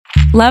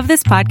Love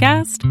this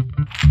podcast?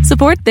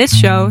 Support this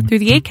show through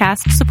the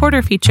Acast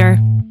supporter feature.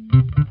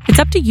 It's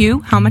up to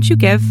you how much you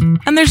give,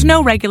 and there's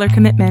no regular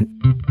commitment.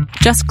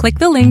 Just click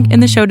the link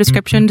in the show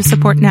description to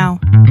support now.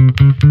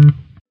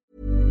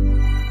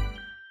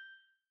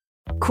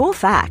 Cool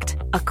fact,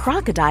 a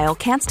crocodile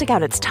can't stick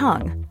out its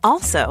tongue.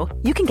 Also,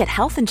 you can get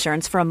health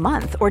insurance for a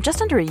month or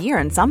just under a year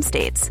in some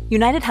states.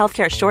 United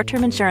Healthcare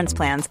short-term insurance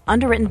plans,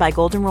 underwritten by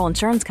Golden Rule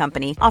Insurance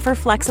Company, offer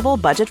flexible,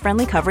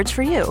 budget-friendly coverage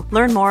for you.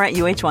 Learn more at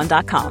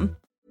uh1.com.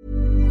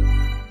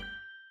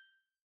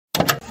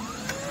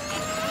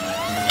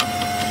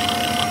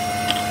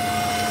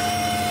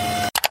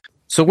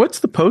 So what's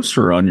the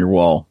poster on your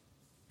wall?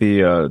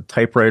 The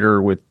typewriter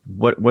with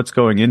what's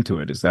going into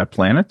it? Is that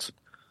planets?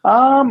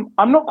 I'm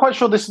not quite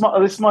sure. This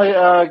is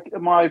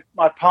my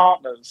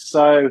partner's.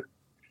 So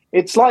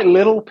it's like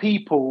little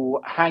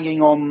people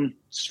hanging on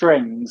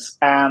strings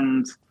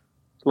and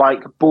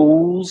like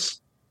balls.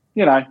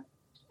 You know,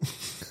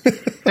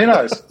 who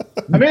knows?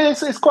 I mean,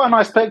 it's quite a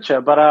nice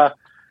picture, but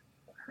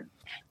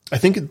I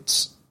think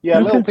it's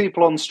little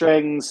people on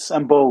strings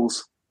and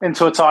balls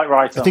into a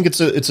typewriter. I think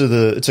it's a.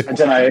 I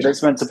don't know.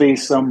 It's meant to be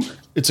some.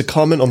 It's a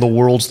comment on the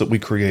worlds that we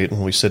create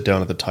when we sit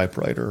down at the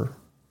typewriter.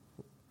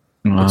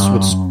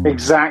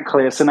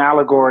 Exactly. It's an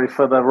allegory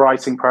for the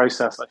writing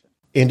process, I think.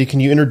 Andy,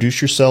 can you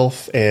introduce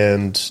yourself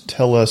and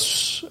tell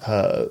us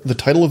the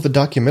title of the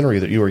documentary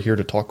that you are here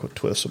to talk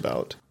to us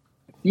about?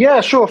 Yeah,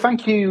 sure.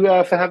 Thank you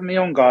for having me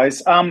on,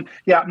 guys. My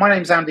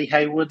name's Andy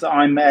Hayward.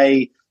 I'm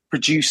a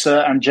producer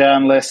and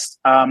journalist.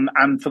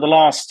 And for the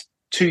last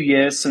 2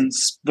 years,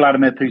 since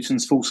Vladimir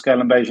Putin's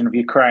full-scale invasion of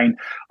Ukraine,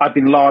 I've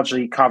been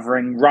largely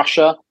covering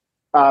Russia,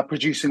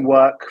 producing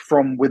work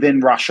from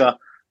within Russia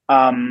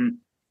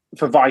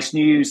for Vice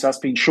News. That's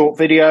been short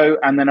video.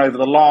 And then over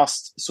the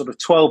last sort of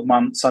 12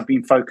 months, I've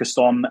been focused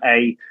on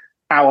a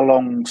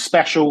hour-long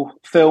special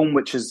film,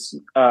 which is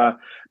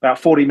about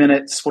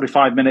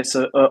 45 minutes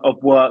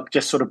of work,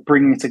 just sort of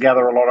bringing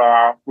together a lot of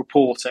our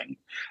reporting.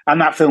 And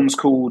that film's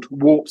called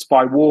Warped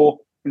by War,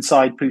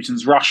 Inside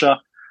Putin's Russia.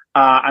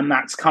 And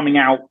that's coming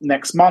out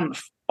next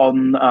month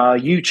on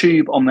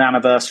YouTube on the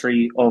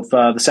anniversary of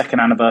the second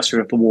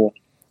anniversary of the war.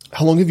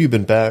 How long have you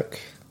been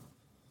back?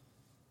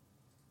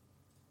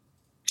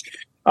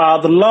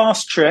 The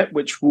last trip,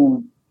 which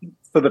will,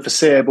 for the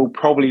foreseeable,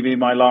 probably be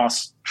my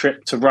last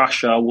trip to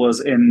Russia,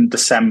 was in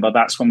December.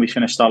 That's when we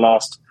finished our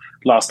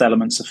last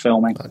elements of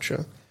filming.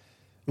 Gotcha.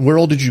 Where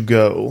all did you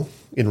go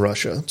in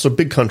Russia? It's a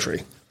big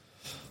country.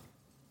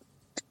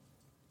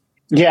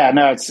 Yeah,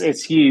 no,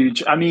 it's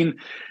huge. I mean,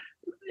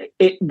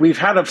 we've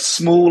had a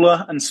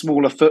smaller and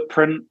smaller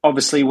footprint.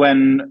 Obviously,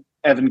 when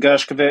Evan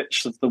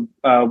Gershkovich of the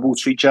Wall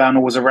Street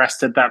Journal was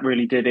arrested, that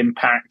really did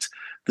impact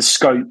the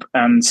scope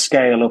and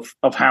scale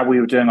of how we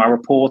were doing our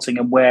reporting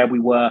and where we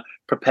were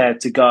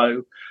prepared to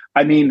go.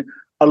 I mean,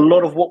 a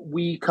lot of what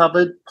we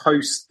covered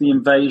post the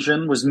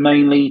invasion was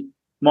mainly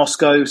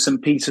Moscow,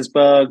 St.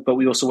 Petersburg, but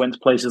we also went to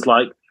places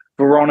like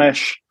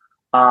Voronezh,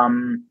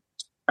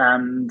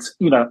 and,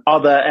 you know,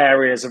 other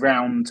areas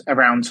around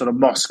sort of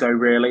Moscow,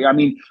 really. I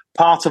mean,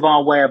 part of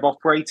our way of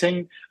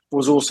operating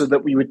was also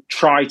that we would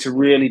try to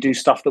really do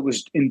stuff that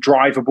was in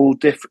drivable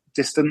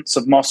distance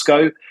of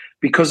Moscow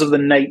because of the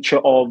nature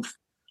of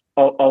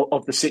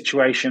the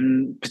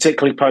situation,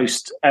 particularly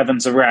post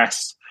Evan's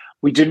arrest.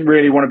 We didn't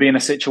really want to be in a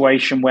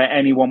situation where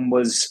anyone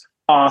was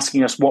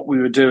asking us what we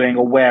were doing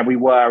or where we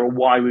were or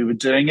why we were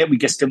doing it. We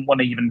just didn't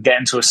want to even get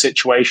into a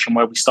situation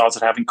where we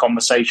started having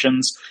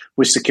conversations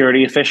with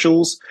security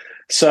officials.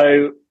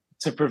 So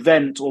to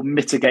prevent or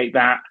mitigate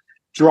that,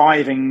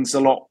 driving's a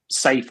lot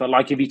safer.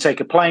 Like if you take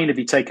a plane, if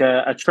you take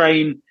a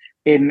train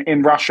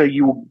in Russia,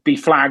 you will be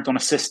flagged on a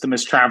system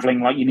as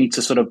traveling. Like you need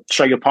to sort of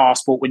show your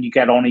passport when you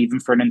get on,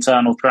 even for an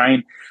internal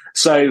train.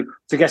 So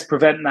to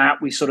prevent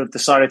that, we sort of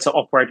decided to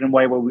operate in a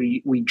way where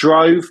we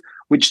drove,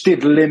 which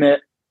did limit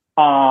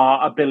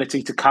our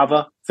ability to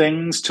cover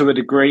things to a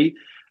degree.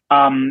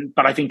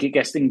 But I think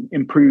it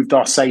improved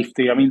our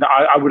safety. I mean,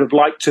 I would have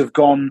liked to have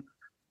gone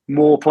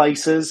more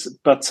places,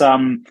 but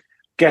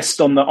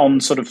guessed on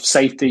sort of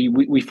safety,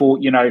 we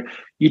thought, you know,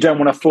 you don't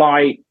want to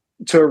fly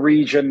to a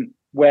region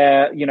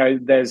where, you know,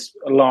 there's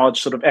a large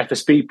sort of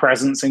FSB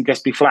presence and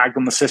be flagged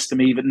on the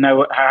system, even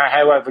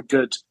however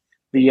good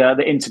the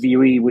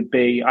interviewee would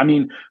be. I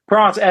mean,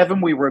 prior to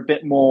Evan, we were a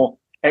bit more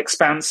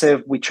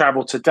expansive. We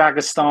traveled to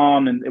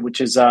Dagestan,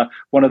 which is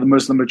one of the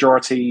Muslim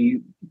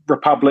majority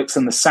republics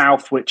in the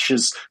south, which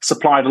has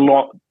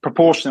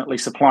proportionately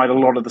supplied a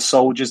lot of the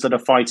soldiers that are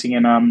fighting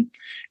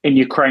in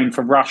Ukraine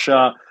for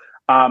Russia.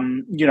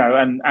 You know,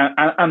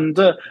 and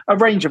a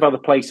range of other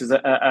places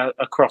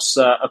across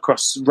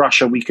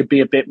Russia. We could be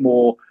a bit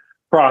more.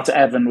 Prior to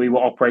Evan, we were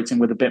operating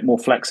with a bit more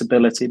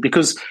flexibility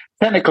because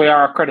technically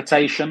our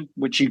accreditation,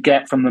 which you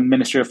get from the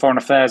Ministry of Foreign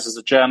Affairs as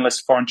a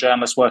foreign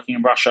journalist working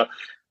in Russia,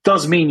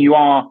 does mean you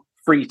are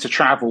free to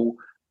travel.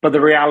 But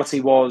the reality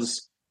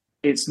was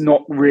it's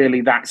not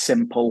really that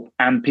simple,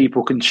 and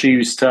people can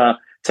choose to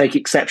take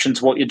exception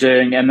to what you're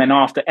doing. And then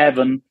after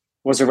Evan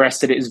was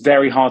arrested, it is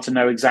very hard to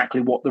know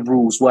exactly what the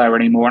rules were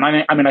anymore.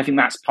 And I mean, I think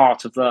that's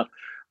part of the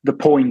the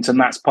point, and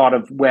that's part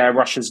of where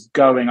Russia's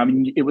going. I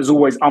mean, it was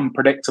always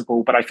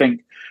unpredictable, but I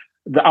think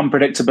the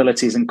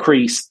unpredictability has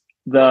increased.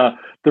 The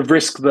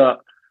risk that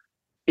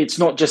it's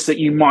not just that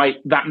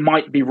that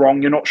might be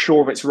wrong. You're not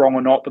sure if it's wrong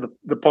or not, but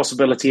the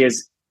possibility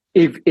is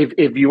if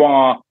you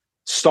are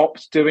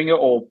stopped doing it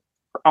or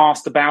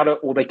asked about it,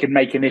 or they could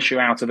make an issue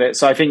out of it.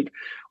 So I think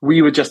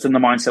we were just in the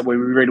mindset where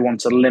we really want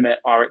to limit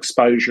our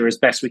exposure as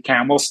best we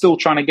can while still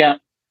trying to get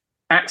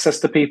access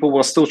to people,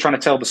 while still trying to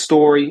tell the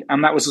story.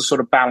 And that was the sort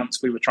of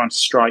balance we were trying to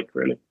strike,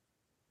 really.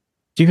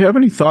 Do you have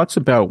any thoughts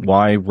about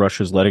why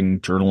Russia's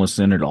letting journalists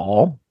in at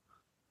all?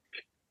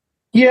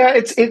 Yeah,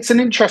 it's an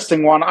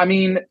interesting one. I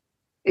mean,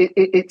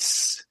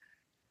 it's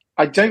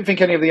I don't think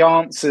any of the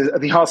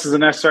answers are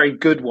necessarily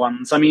good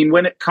ones. I mean,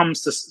 when it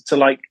comes to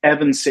like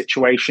Evan's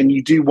situation,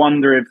 you do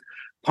wonder if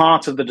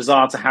part of the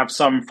desire to have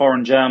some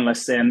foreign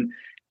journalists in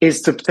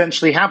is to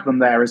potentially have them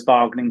there as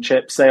bargaining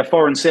chips. They are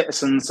foreign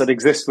citizens that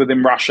exist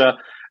within Russia,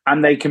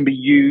 and they can be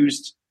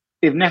used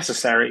if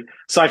necessary.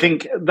 So I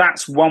think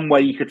that's one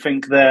way you could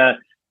think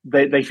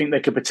they think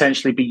they could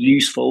potentially be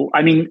useful.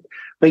 I mean,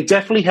 they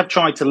definitely have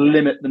tried to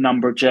limit the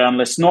number of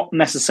journalists, not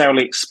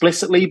necessarily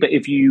explicitly, but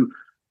if you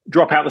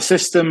drop out the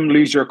system,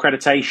 lose your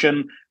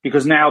accreditation,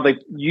 because now they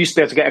used to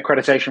be able to get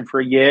accreditation for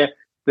a year.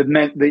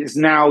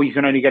 Now you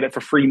can only get it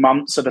for 3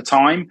 months at a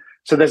time.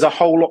 So there's a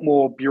whole lot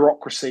more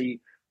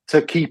bureaucracy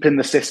to keep in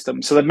the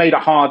system. So they've made it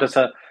harder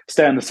to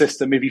stay in the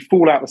system. If you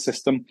fall out of the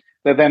system,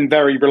 they're then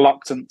very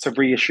reluctant to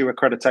reissue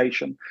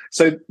accreditation.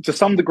 So to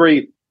some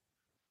degree,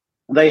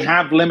 they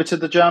have limited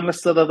the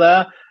journalists that are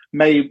there.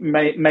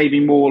 Maybe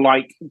more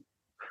like,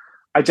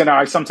 I don't know,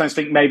 I sometimes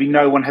think maybe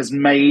no one has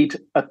made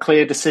a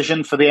clear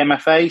decision for the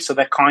MFA. So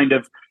they're kind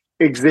of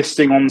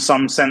existing on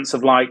some sense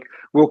of like,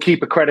 we'll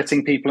keep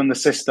accrediting people in the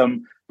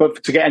system,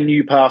 but to get a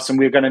new person,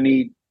 we're going to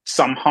need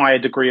some higher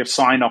degree of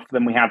sign-off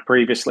than we had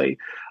previously.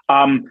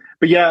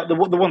 But yeah, the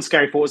one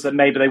scary thought is that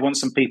maybe they want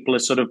some people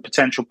as sort of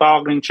potential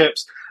bargaining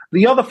chips.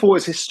 The other thought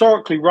is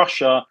historically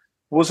Russia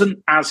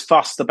wasn't as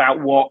fussed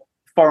about what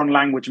foreign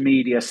language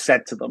media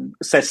said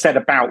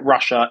about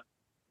Russia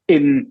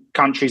in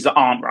countries that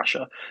aren't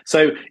Russia.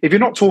 So if you're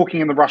not talking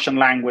in the Russian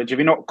language, if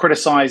you're not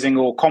criticizing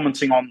or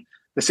commenting on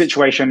the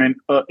situation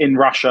in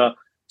Russia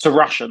to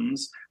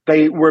Russians,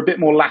 they were a bit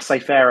more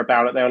laissez-faire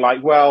about it. They were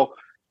like, well,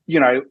 you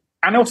know,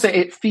 and also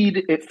it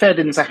fed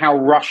into how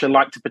Russia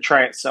liked to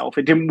portray itself.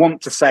 It didn't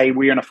want to say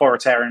we're an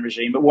authoritarian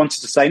regime, but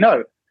wanted to say,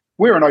 no,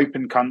 we're an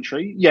open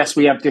country. Yes,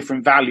 we have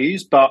different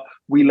values, but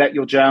we let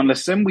your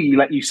journalists in. We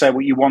let you say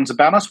what you want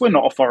about us. We're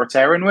not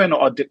authoritarian. We're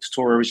not a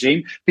dictatorial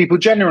regime. People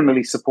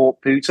genuinely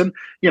support Putin.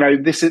 You know,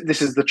 this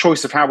is the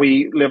choice of how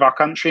we live our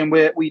country, and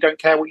we don't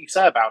care what you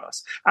say about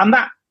us. And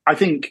that, I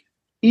think,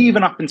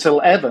 even up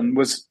until Evan,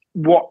 was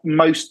what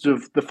most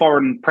of the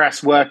foreign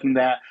press working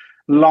there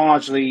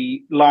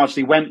largely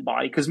went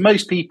by. Because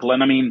most people,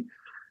 and I mean,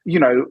 you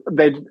know,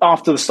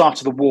 after the start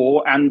of the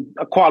war, and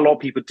quite a lot of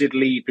people did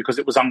leave because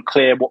it was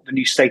unclear what the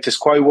new status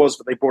quo was,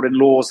 but they brought in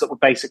laws that were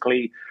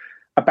basically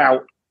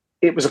about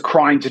it was a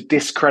crime to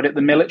discredit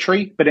the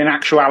military. But in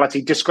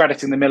actuality,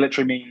 discrediting the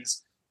military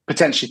means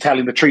potentially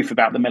telling the truth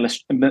about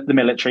the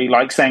military,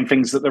 like saying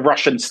things that the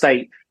Russian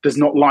state does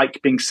not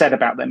like being said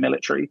about their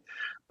military.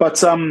 But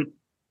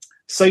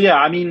so yeah,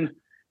 I mean,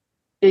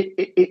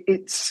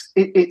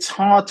 it's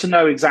hard to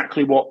know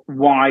exactly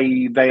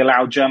why they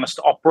allow journalists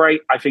to operate.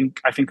 I think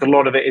a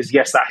lot of it is,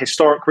 yes, that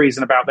historic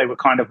reason about they were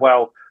kind of,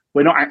 well,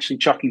 we're not actually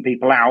chucking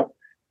people out,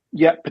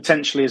 yet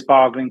potentially as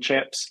bargaining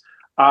chips.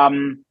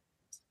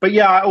 But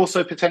yeah,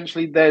 also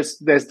potentially there's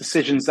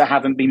decisions that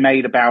haven't been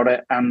made about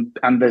it, and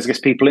there's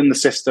just people in the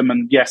system,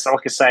 and yes, like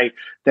I say,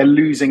 they're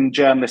losing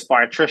journalists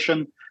by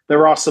attrition.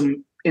 There are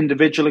some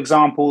individual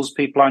examples,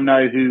 people I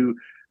know who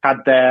had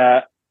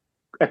their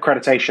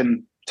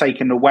accreditation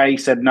taken away,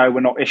 said, no, we're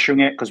not issuing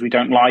it because we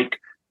don't like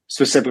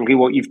specifically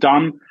what you've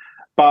done.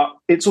 But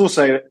it's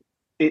also,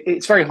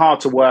 it's very hard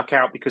to work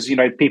out because, you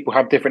know, people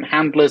have different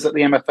handlers at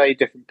the MFA,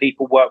 different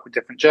people work with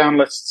different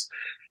journalists.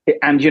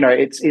 And, you know,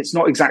 it's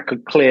not exactly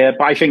clear.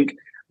 But I think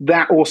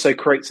that also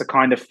creates a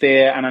kind of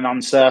fear and an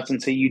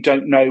uncertainty. You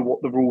don't know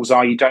what the rules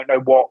are. You don't know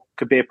what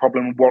could be a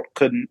problem and what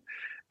couldn't.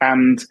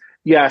 And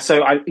yeah,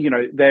 so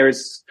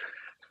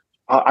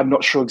I'm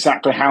not sure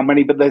exactly how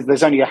many, but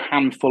there's only a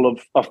handful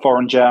of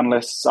foreign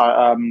journalists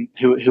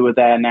who are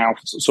there now,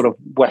 sort of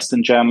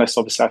Western journalists.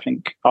 Obviously, I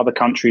think other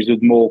countries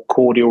with more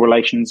cordial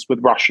relations with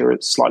Russia,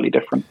 it's slightly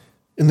different.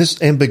 And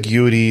this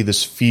ambiguity,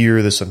 this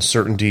fear, this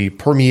uncertainty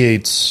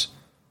permeates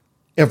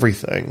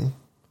everything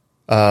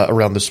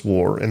around this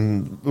war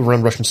and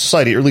around Russian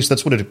society, or at least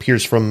that's what it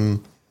appears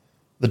from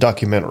the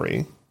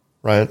documentary,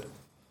 right?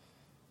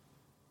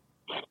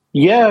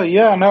 Yeah,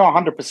 no,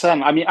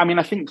 100%. I mean,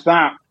 I think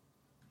that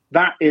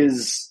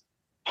is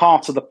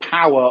part of the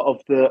power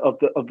of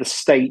the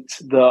state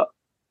that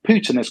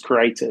Putin has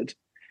created.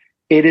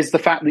 It is the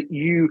fact that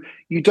you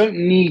don't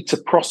need to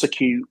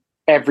prosecute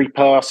every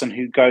person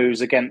who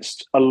goes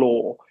against a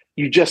law.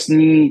 You just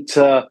need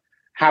to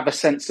have a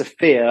sense of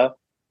fear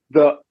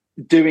that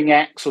doing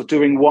X or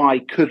doing Y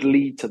could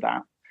lead to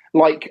that.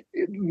 like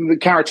the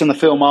character in the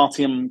film,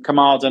 Artyom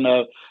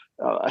Kamardan,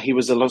 he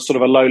was a sort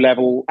of a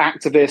low-level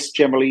activist,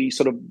 generally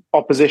sort of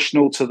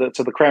oppositional to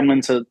the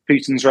Kremlin, to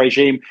Putin's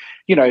regime.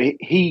 You know,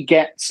 he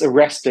gets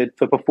arrested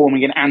for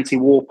performing an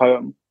anti-war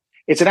poem.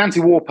 It's an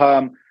anti-war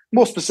poem.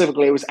 More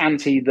specifically, it was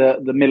anti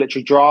the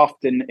military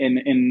draft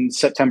in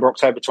September,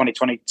 October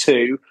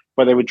 2022,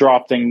 where they were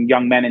drafting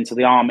young men into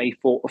the army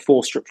for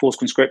forced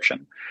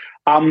conscription.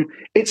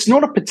 It's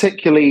not a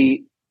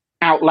particularly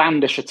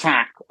outlandish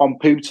attack on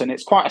Putin.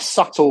 It's quite a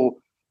subtle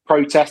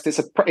protest.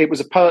 It was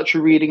a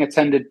poetry reading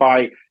attended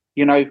by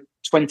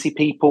 20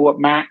 people at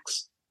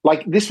max.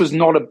 Like, this was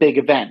not a big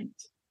event,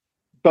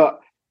 but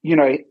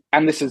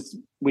and this is,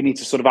 we need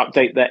to sort of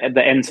update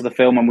the end to the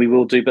film, and we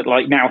will do. But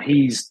like, now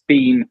he's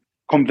been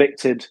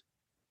convicted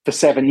for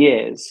 7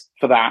 years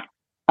for that.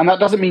 And that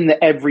doesn't mean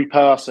that every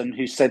person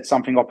who said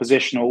something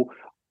oppositional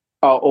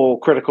or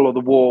critical of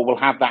the war will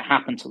have that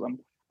happen to them.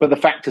 But the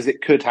fact is,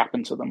 it could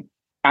happen to them.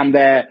 And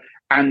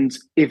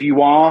if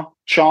you are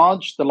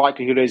charged, the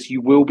likelihood is you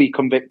will be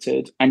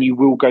convicted and you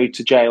will go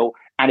to jail,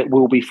 and it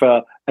will be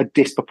for a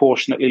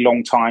disproportionately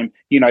long time,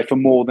 for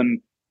more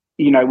than,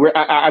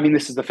 I mean,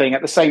 this is the thing.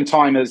 At the same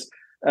time as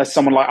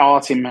someone like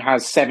Artyom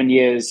has 7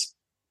 years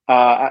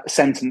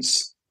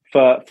sentence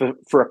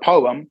for a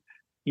poem,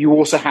 you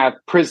also have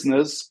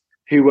prisoners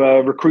who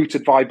were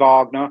recruited by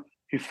Wagner,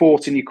 who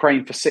fought in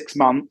Ukraine for 6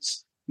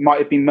 months, might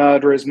have been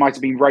murderers, might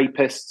have been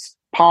rapists,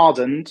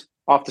 pardoned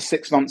after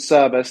 6 months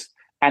service,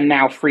 and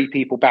now free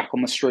people back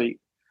on the street.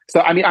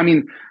 So, I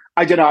mean,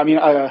 I don't know. I mean,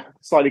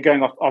 slightly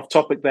going off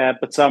topic there,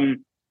 but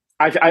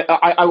I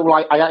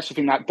actually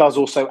think that does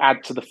also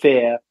add to the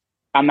fear,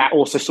 and that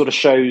also sort of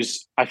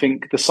shows, I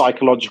think, the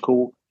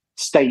psychological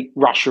state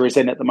Russia is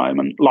in at the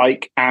moment.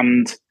 Like,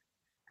 and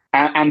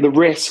the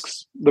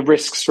risks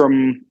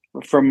from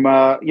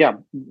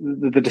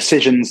the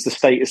decisions the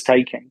state is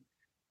taking,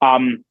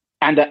 and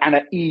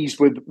at ease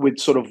with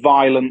sort of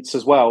violence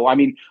as well. I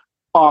mean,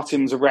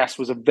 Artyom's arrest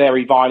was a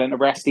very violent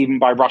arrest, even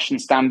by Russian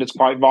standards,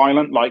 quite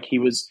violent. Like, he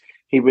was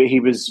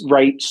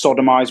raped,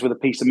 sodomized with a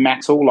piece of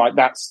metal. Like,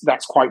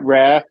 that's quite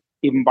rare,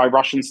 even by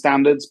Russian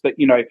standards. But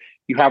you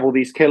have all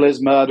these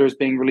killers, murderers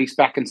being released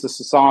back into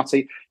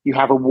society. You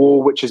have a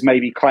war which has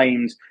maybe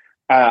claimed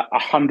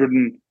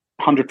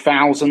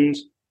 100,000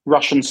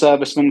 Russian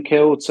servicemen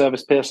killed,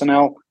 service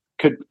personnel.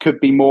 Could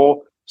be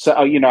more. So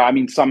I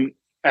mean, some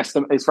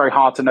estimate, it's very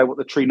hard to know what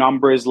the true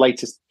number is.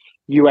 Latest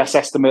US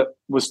estimate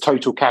was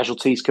total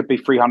casualties could be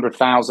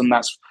 300,000.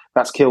 That's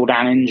killed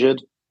and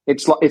injured.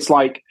 It's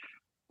like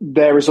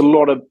there is a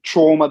lot of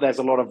trauma. There's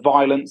a lot of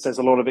violence. There's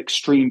a lot of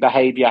extreme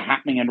behavior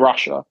happening in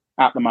Russia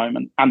at the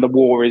moment, and the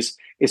war is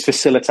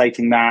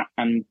facilitating that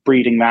and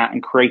breeding that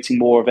and creating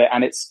more of it.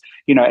 And it's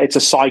it's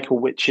a cycle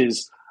which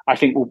is, I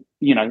think, will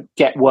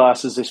get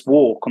worse as this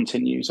war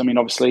continues. I mean,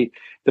 obviously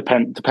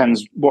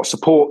depends what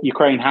support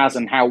Ukraine has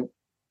and how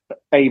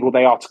able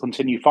they are to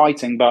continue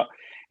fighting. But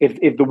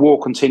if the war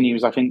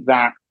continues, I think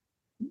that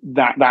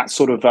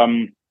sort of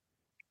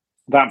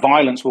that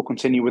violence will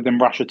continue within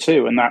Russia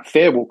too, and that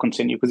fear will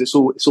continue, because it's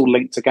all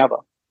linked together.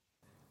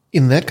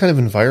 In that kind of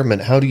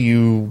environment, how do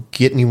you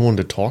get anyone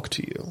to talk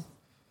to you?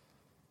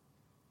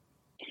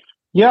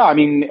 Yeah, I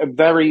mean,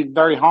 very,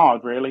 very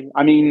hard, really.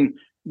 I mean,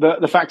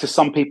 the fact is,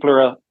 some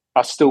people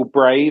are still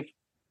brave.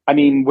 I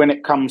mean, when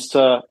it comes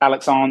to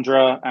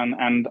Alexandra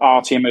and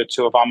Artyom, are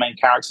two of our main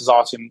characters.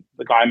 Artyom,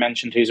 the guy I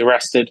mentioned who's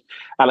arrested.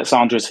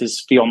 Alexandra is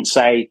his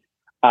fiancée,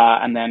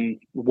 and then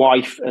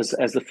wife as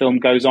the film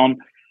goes on.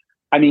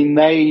 I mean,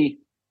 they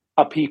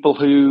are people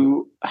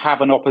who have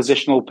an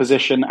oppositional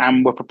position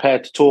and were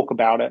prepared to talk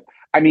about it.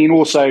 I mean,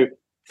 also,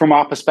 from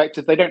our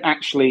perspective, they don't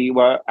actually,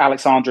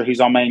 Alexandra,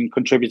 who's our main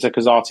contributor,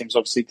 because Artyom's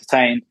obviously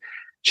detained,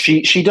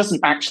 she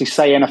doesn't actually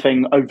say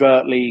anything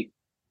overtly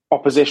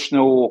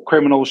oppositional or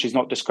criminal. She's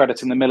not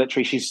discrediting the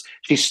military. She's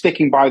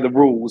sticking by the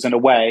rules in a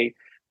way.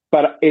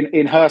 But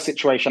in her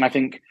situation, I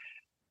think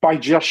by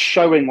just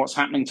showing what's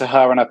happening to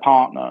her and her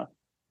partner,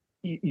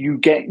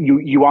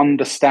 you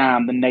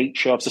understand the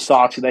nature of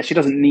society there. She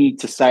doesn't need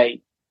to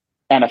say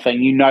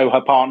anything.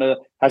 Her partner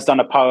has done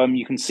a poem.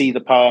 You can see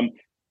the poem.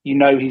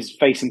 He's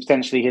facing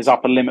potentially, his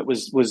upper limit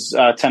was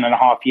 10 and a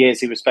half years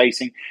he was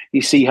facing.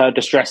 You see her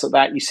distress at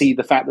that. You see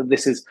the fact that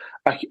this is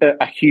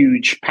a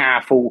huge,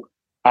 powerful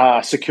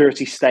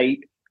security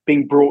state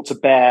being brought to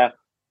bear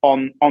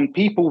on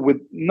people with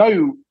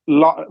no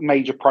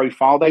major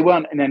profile. They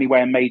weren't in any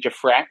way a major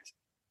threat.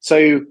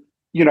 So,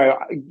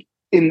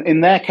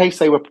 in their case,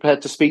 they were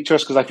prepared to speak to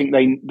us because I think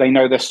they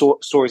know their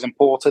story is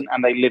important,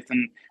 and they live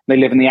in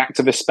the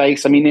activist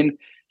space. I mean,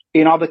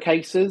 in other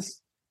cases,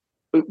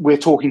 we're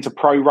talking to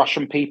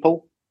pro-Russian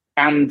people,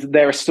 and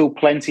there are still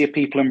plenty of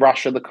people in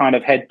Russia, the kind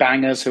of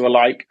headbangers who are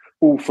like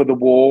all for the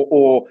war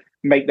or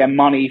make their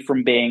money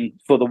from being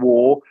for the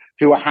war,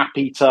 who are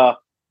happy to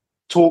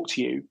talk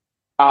to you.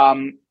 But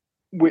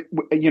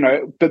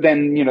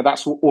then,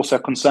 that's also a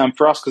concern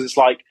for us, because it's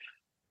like,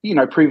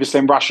 previously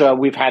in Russia,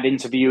 we've had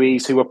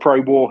interviewees who are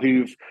pro-war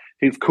who've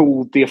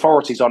called the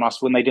authorities on us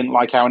when they didn't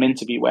like how an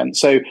interview went.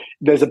 So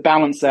there's a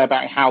balance there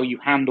about how you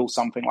handle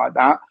something like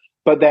that.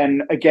 But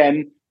then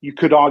again, you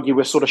could argue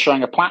we're sort of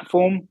showing a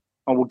platform,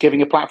 or we're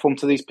giving a platform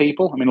to these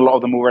people. I mean, a lot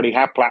of them already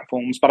have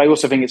platforms, but I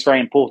also think it's very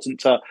important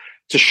to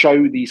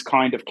show these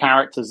kind of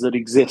characters that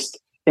exist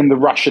in the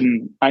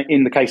Russian.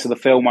 In the case of the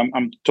film,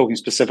 I'm talking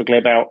specifically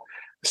about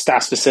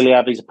Stas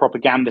Vasilyev. He's a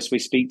propagandist we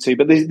speak to,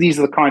 but these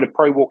are the kind of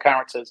pro-war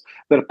characters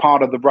that are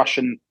part of the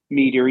Russian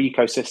media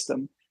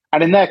ecosystem.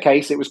 And in their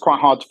case, it was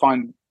quite hard to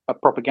find a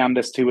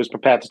propagandist who was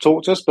prepared to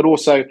talk to us, but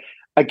also,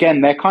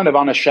 again, they're kind of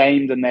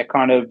unashamed and they're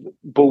kind of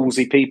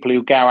ballsy people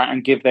who go out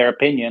and give their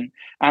opinion.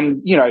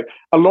 And, you know,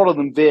 a lot of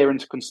them veer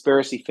into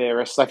conspiracy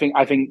theorists. I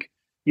think,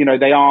 you know,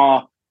 they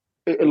are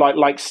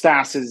like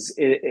Stas is,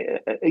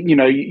 you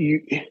know,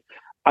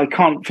 I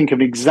can't think of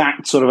an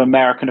exact sort of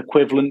American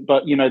equivalent,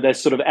 but, you know, there's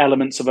sort of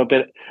elements of a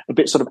bit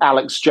sort of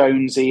Alex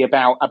Jonesy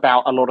about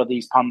a lot of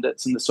these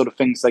pundits and the sort of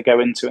things they go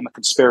into and the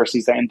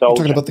conspiracies they indulge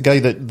in. You're talking about the guy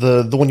that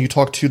the one you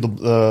talked to,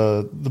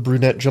 the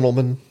brunette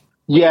gentleman.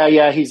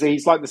 Yeah,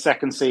 he's like the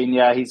second scene.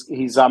 Yeah,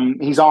 he's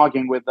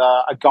arguing with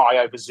a guy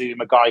over Zoom,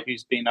 a guy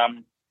who's been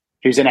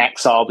who's in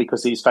exile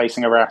because he's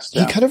facing arrest.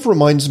 Yeah. He kind of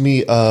reminds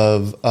me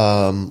of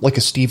like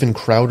a Steven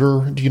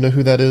Crowder. Do you know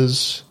who that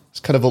is? It's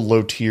kind of a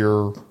low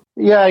tier.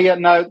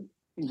 No.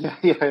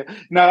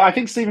 I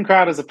think Steven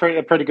Crowder's a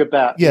pretty good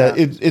bet. Yeah.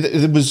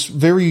 It was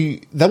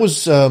very. That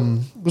was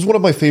one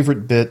of my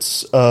favorite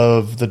bits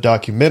of the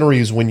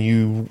documentaries when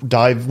you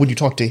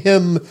talk to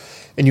him.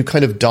 And you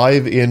kind of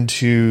dive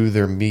into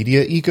their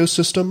media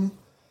ecosystem,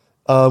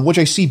 which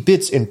I see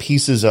bits and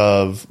pieces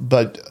of,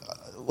 but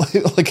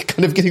like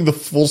kind of getting the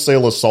full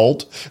sail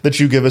assault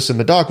that you give us in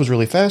the doc was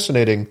really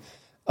fascinating.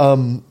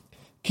 Can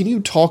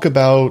you talk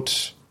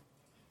about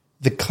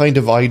the kind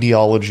of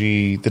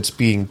ideology that's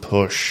being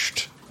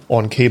pushed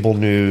on cable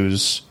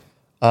news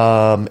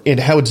and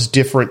how it's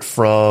different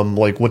from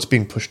like what's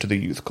being pushed to the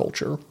youth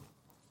culture?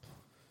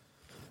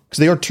 Because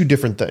they are two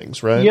different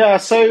things, right? Yeah.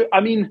 So,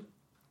 I mean,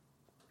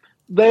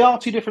 they are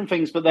two different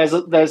things, but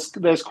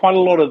there's quite a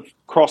lot of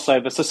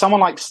crossover. So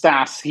someone like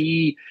Stas,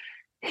 he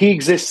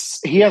exists.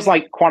 He has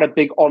like quite a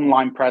big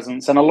online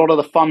presence, and a lot of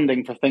the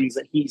funding for things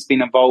that he's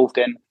been involved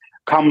in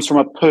comes from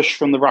a push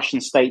from the Russian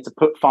state to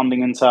put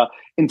funding into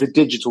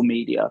digital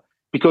media.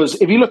 Because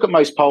if you look at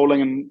most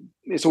polling, and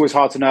it's always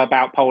hard to know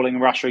about polling in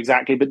Russia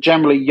exactly, but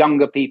generally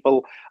younger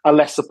people are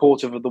less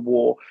supportive of the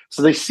war,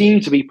 so they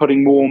seem to be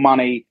putting more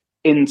money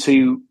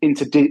into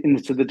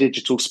the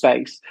digital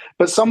space.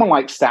 But someone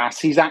like Stas,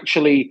 he's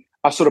actually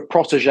a sort of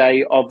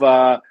protege of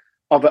a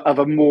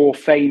more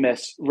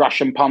famous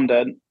Russian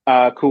pundit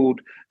called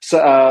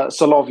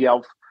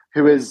Solovyov,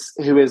 who is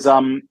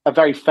a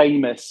very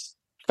famous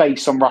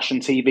face on Russian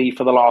TV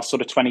for the last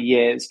sort of 20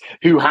 years,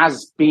 who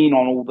has been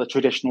on all the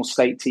traditional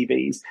state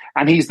TVs.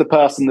 And he's the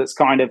person that's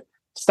kind of,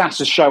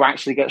 Stas's show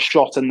actually gets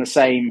shot in the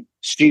same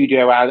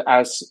studio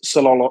as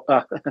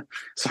Solovyov,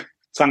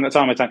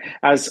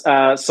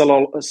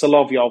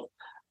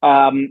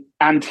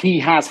 and he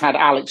has had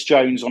Alex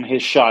Jones on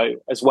his show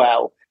as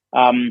well,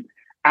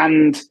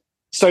 and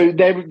so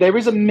there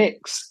is a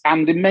mix,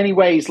 and in many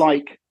ways,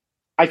 like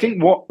I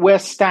think where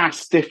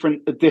Stas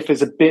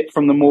differs a bit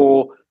from the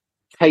more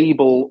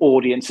cable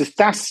audience is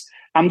Stas,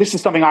 and this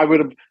is something I would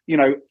have, you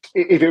know,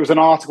 if it was an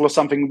article or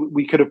something,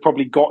 we could have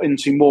probably got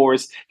into more.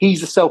 Is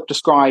he's a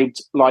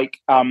self-described like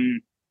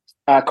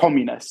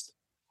communist,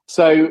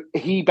 so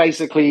he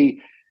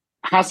basically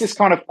has this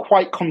kind of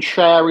quite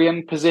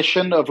contrarian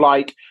position of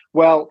like,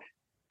 well,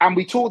 and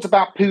we talked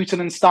about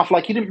Putin and stuff,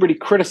 like he didn't really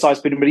criticize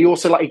Putin, but he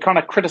also like, he kind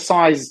of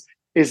criticized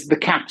the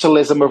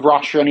capitalism of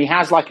Russia, and he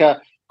has like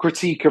a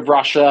critique of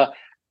Russia.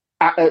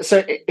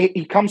 So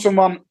he comes from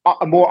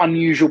a more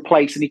unusual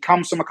place, and he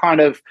comes from a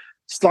kind of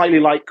slightly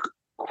like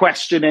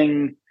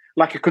questioning,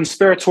 like a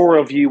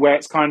conspiratorial view where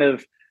it's kind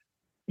of,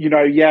 you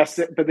know, yes,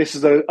 but this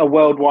is a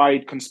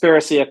worldwide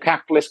conspiracy, a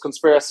capitalist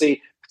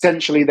conspiracy.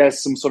 Potentially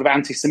there's some sort of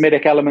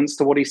anti-Semitic elements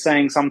to what he's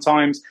saying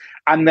sometimes.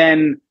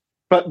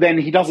 But then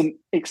he doesn't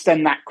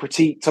extend that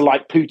critique to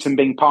like Putin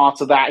being part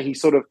of that. He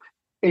sort of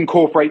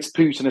incorporates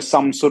Putin as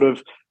some sort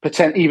of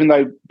even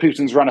though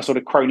Putin's run a sort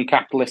of crony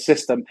capitalist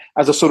system,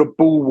 as a sort of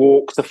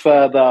bulwark to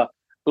further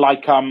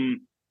like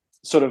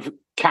sort of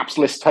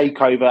capitalist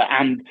takeover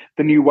and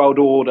the new world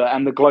order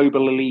and the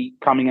global elite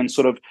coming and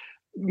sort of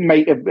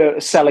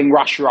selling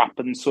Russia up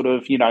and sort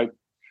of, you know,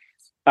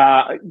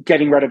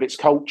 getting rid of its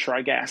culture,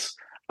 I guess.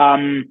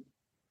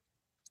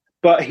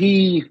 But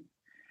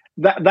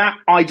that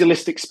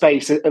idealistic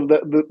space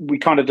that we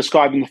kind of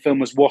describe in the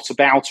film as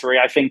whataboutery,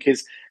 I think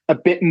is a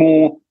bit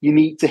more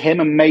unique to him.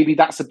 And maybe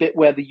that's a bit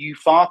where the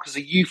youth are, because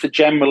the youth are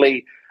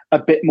generally a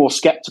bit more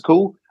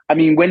skeptical. I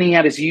mean, when he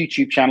had his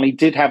YouTube channel, he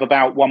did have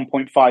about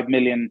 1.5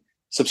 million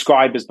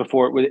subscribers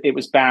before it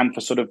was banned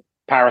for sort of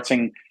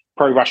parroting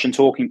pro-Russian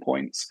talking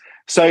points.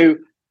 So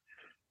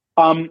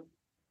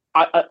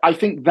I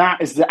think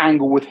that is the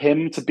angle with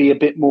him, to be a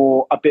bit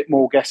more, I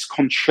guess,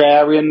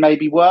 contrarian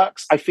maybe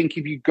works. I think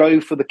if you go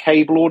for the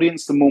cable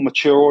audience, the more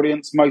mature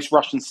audience, most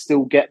Russians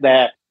still get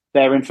their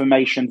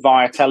information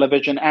via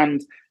television.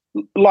 And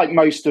like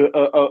most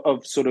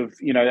of sort of,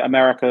 you know,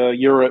 America,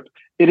 Europe,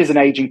 it is an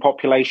aging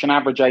population.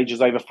 Average age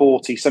is over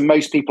 40. So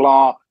most people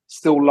are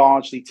still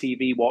largely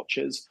TV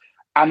watchers.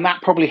 And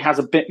that probably has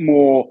a bit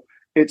more,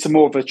 it's a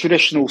more of a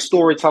traditional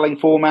storytelling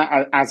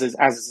format, as is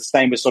the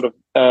same as sort of,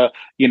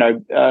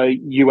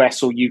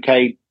 US or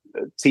UK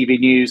TV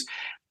news.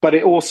 But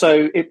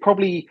it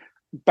probably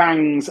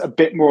bangs a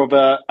bit more of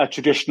a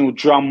traditional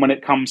drum when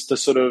it comes to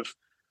sort of,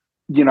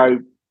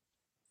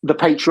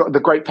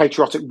 the Great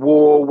Patriotic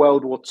War.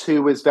 World War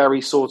II is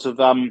very sort of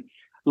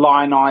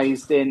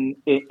lionized in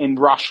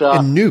Russia.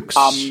 And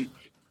nukes.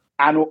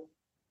 And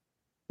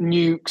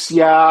nukes,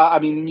 yeah. I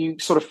mean,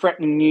 nukes, sort of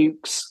threatening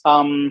nukes.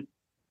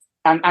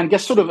 And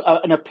just sort of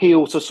an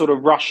appeal to sort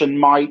of Russian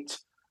might,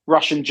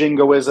 Russian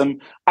jingoism.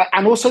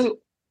 And also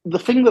the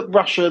thing that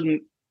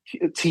Russian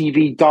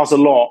TV does a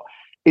lot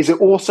is it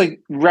also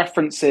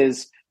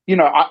references,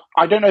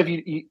 I don't know if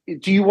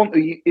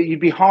you'd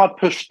be hard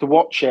pushed to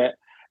watch it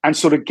and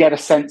sort of get a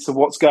sense of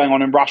what's going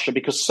on in Russia,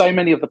 because so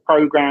many of the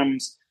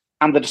programs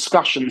and the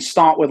discussions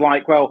start with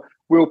like, well,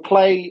 we'll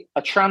play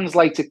a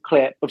translated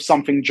clip of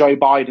something Joe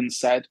Biden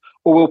said,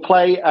 or we'll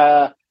play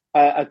a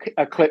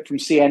clip from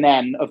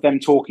CNN of them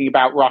talking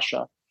about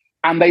Russia.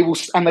 And they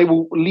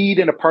will lead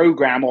in a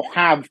program or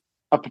have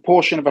a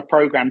proportion of a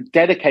program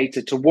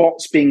dedicated to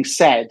what's being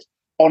said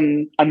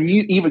on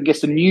even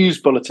just a news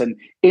bulletin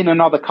in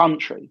another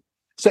country.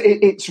 So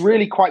it's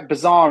really quite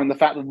bizarre in the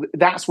fact that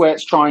that's where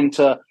it's trying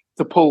to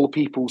pull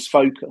people's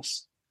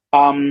focus.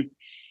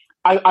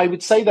 I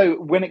would say, though,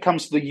 when it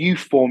comes to the youth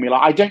formula,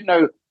 I don't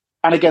know.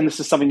 And again, this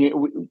is something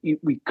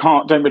we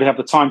don't really have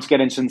the time to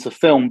get into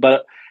film,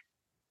 but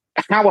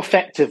how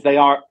effective they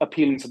are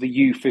appealing to the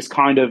youth is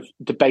kind of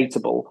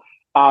debatable.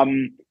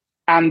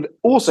 And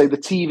also the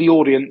TV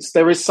audience,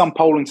 there is some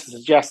polling to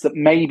suggest that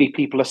maybe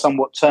people are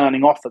somewhat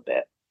turning off a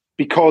bit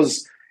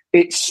because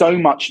it's so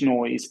much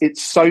noise.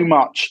 It's so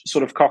much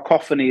sort of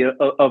cacophony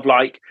of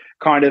like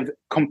kind of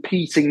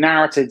competing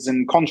narratives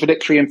and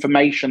contradictory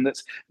information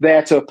that's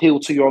there to appeal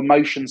to your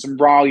emotions and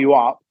rile you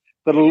up,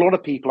 that a lot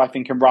of people, I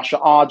think, in Russia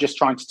are just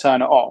trying to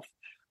turn it off.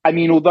 I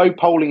mean, although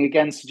polling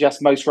again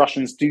suggests most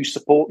Russians do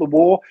support the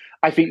war,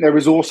 I think there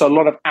is also a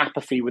lot of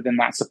apathy within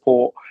that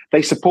support.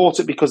 They support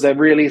it because there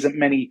really isn't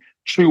many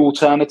true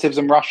alternatives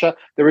in Russia.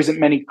 There isn't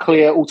many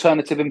clear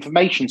alternative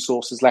information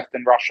sources left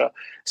in Russia.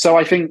 So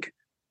I think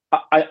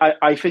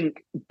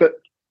that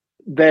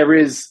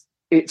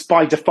it's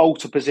by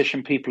default a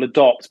position people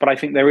adopt, but I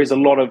think there is a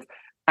lot of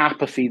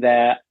apathy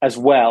there as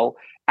well.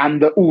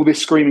 And that all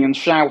this screaming and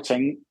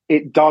shouting,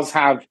 it does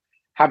have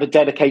a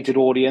dedicated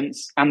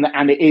audience,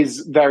 and it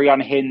is very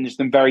unhinged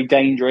and very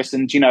dangerous.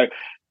 And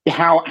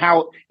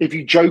how if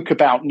you joke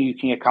about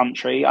nuking a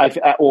country,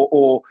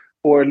 or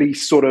at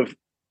least sort of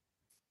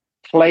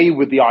play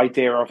with the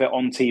idea of it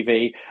on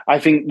TV, I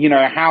think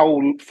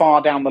how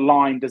far down the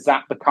line does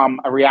that become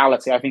a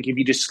reality? I think if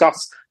you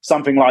discuss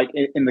something like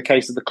in the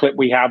case of the clip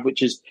we have,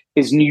 which is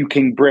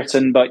nuking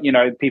Britain, but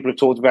people have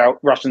talked about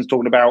Russians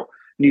talking about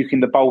nuking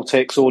the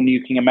Baltics or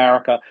nuking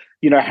America.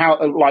 How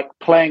like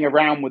playing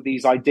around with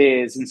these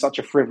ideas in such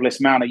a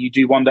frivolous manner, you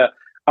do wonder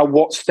at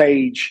what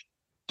stage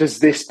does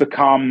this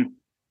become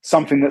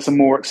something that's a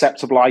more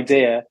acceptable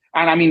idea?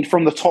 And I mean,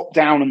 from the top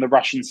down in the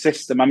Russian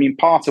system, I mean,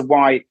 part of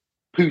why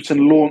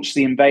Putin launched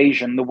the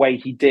invasion the way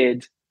he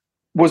did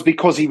was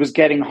because he was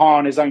getting high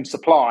on his own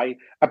supply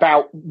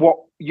about what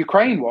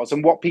Ukraine was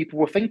and what people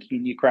were thinking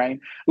in Ukraine.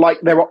 Like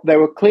there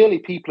were clearly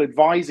people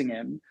advising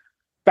him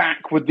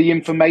back with the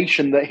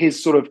information that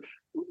his sort of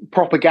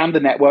propaganda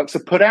networks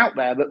have put out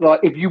there, that like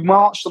if you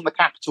marched on the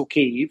capital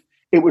Kyiv,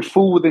 it would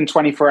fall within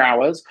 24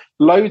 hours.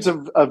 Loads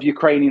of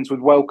Ukrainians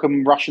would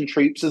welcome Russian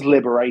troops as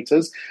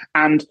liberators,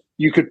 and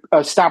you could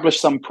establish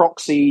some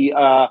proxy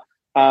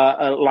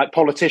like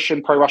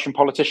pro-Russian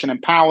politician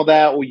in power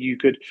there, or you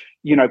could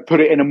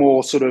put it in a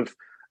more sort of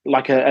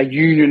like a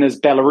union as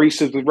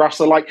Belarus is with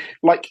Russia.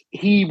 Like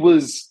he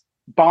was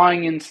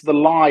buying into the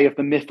lie of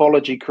the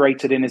mythology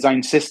created in his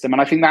own system,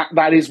 and I think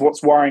that is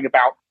what's worrying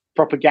about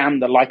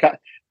propaganda.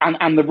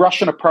 And the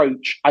Russian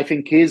approach, I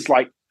think, is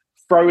like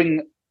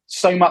throwing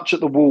so much at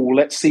the wall.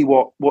 Let's see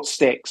what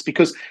sticks.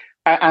 Because,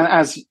 and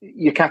as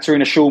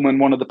Yekaterina Shulman,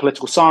 one of the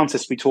political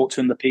scientists we talked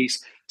to in the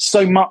piece,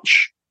 so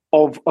much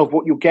of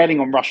what you're getting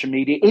on Russian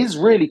media is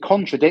really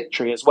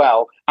contradictory as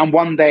well. And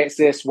one day it's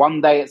this,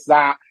 one day it's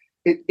that.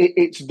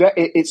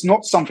 It's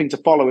not something to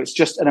follow. It's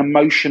just an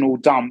emotional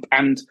dump,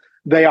 and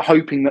they are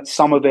hoping that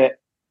some of it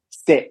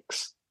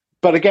sticks.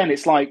 But again,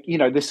 it's like,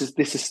 this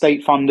is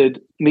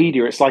state-funded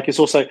media. It's like, it's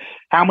also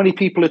how many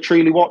people are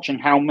truly watching,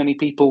 how many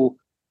people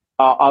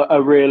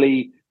are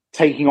really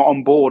taking it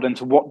on board, and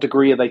to what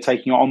degree are they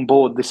taking it on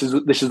board? This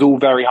is all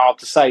very hard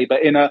to say.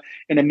 But in a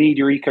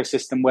media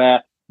ecosystem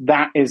where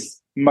that is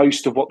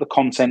most of what the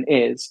content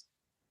is,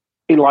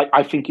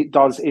 I think it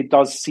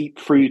does seep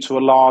through to a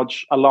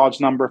large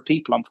number of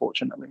people,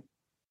 unfortunately.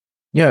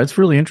 Yeah, it's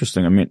really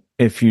interesting. I mean,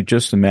 if you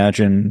just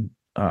imagine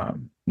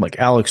like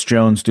Alex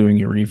Jones doing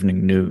your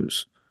evening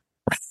news,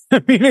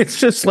 I mean, it's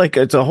just like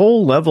it's a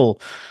whole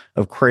level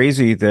of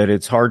crazy that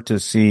it's hard to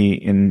see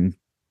in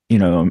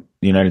the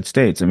United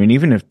States. I mean,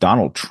 even if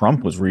Donald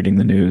Trump was reading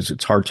the news,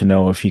 it's hard to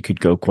know if he could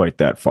go quite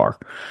that far.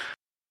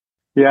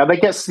 Yeah, they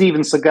get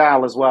Steven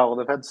Seagal as well.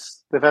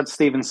 They've had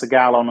Steven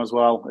Seagal on as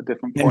well at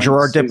different points. And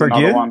Gerard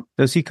Depardieu,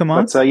 does he come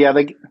on? But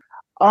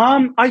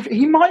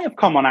he might have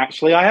come on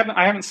actually. I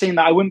haven't seen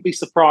that. I wouldn't be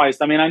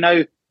surprised. I mean, I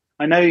know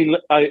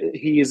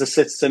he is a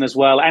citizen as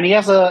well, and he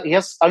has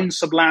owned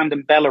some land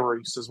in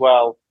Belarus as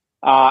well,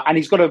 and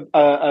he's got a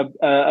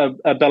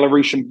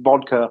Belarusian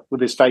vodka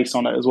with his face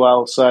on it as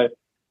well. So,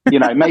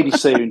 maybe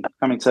soon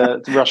coming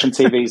to Russian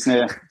TVs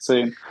near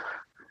soon.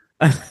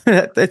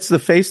 That's the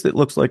face that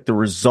looks like the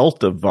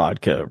result of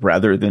vodka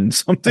rather than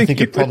something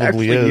you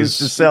probably actually use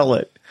to sell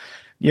it.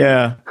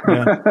 Yeah.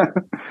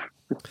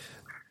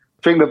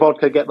 Drink the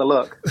vodka, get the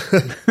look.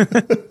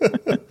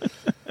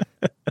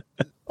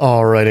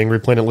 All right, Angry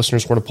Planet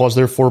listeners, we're going to pause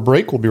there for a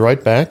break. We'll be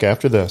right back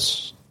after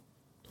this.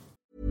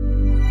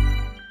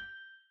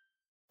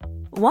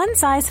 One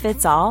size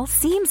fits all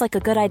seems like a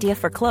good idea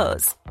for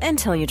clothes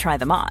until you try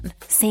them on.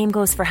 Same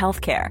goes for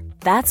healthcare.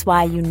 That's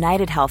why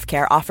United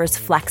Healthcare offers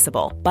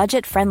flexible,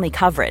 budget-friendly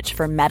coverage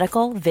for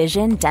medical,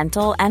 vision,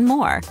 dental, and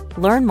more.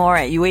 Learn more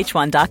at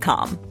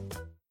uh1.com.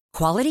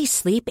 Quality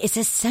sleep is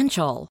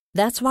essential.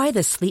 That's why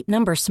the Sleep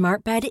Number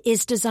Smart Bed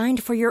is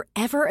designed for your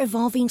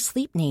ever-evolving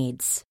sleep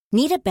needs.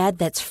 Need a bed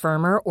that's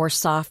firmer or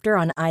softer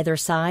on either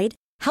side?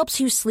 Helps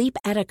you sleep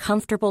at a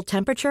comfortable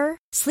temperature?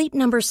 Sleep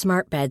Number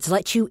Smart Beds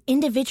let you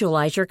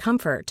individualize your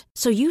comfort,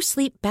 so you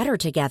sleep better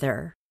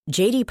together.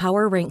 J.D.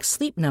 Power ranks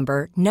Sleep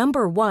Number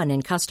number 1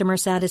 in customer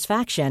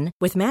satisfaction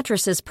with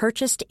mattresses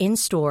purchased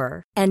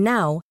in-store. And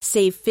now,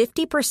 save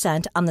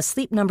 50% on the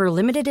Sleep Number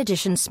Limited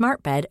Edition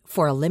Smart Bed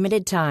for a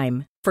limited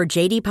time. For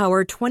J.D.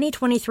 Power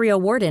 2023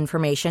 award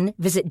information,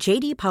 visit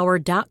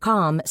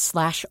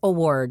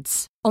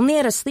jdpower.com/awards. Only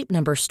at a Sleep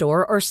Number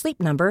store or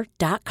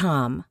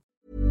sleepnumber.com.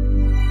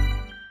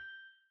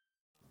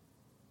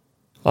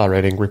 All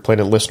right, Angry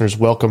Planet listeners,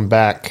 welcome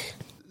back.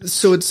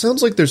 So it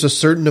sounds like there's a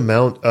certain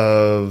amount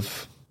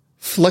of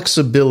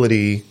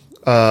flexibility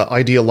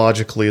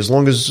ideologically, as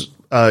long as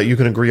you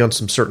can agree on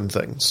some certain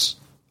things.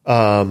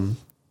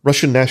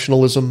 Russian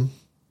nationalism,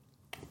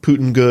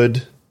 Putin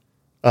good,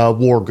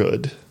 war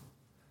good,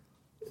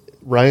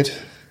 right?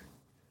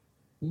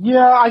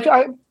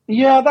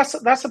 Yeah,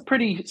 that's a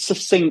pretty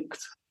succinct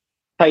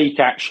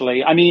take,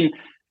 actually. I mean,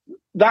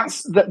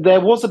 there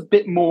was a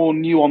bit more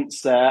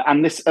nuance there,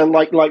 and this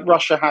like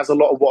Russia has a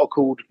lot of what are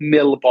called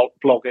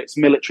bloggers,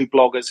 military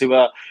bloggers who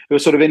are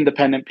sort of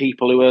independent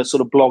people who are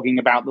sort of blogging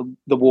about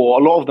the war.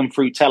 A lot of them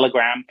through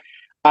Telegram,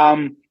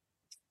 and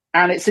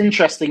it's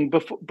interesting.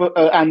 Before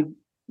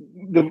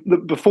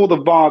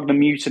the Wagner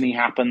mutiny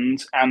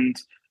happened, and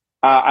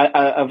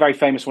a very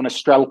famous one is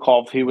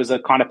Strelkov, who was a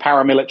kind of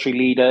paramilitary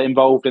leader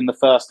involved in the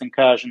first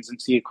incursions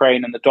into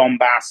Ukraine and the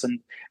Donbass and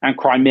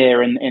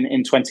Crimea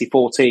in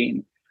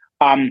 2014.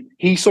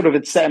 He sort of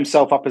had set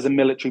himself up as a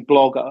military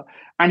blogger,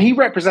 and he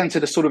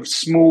represented a sort of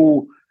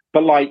small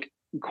but like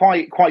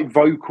quite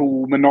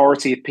vocal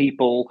minority of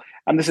people.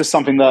 And this is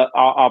something that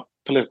our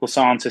political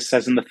scientist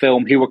says in the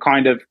film, who were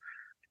kind of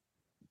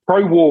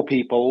pro-war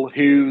people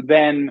who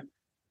then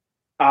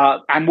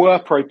and were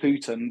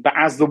pro-Putin, but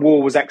as the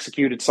war was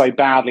executed so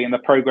badly and the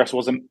progress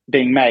wasn't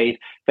being made,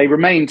 they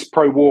remained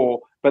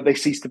pro-war, but they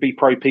ceased to be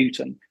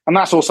pro-Putin. And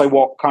that's also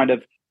what kind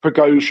of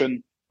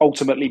Prigozhin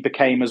ultimately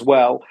became as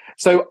well.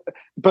 So,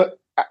 but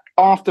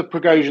after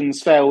Prigozhin's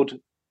failed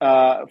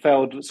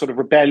sort of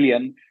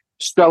rebellion,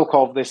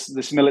 Strelkov,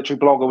 this military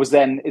blogger,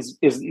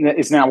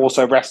 is now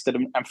also arrested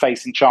and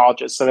facing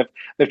charges. So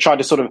they've tried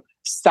to sort of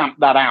stamp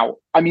that out.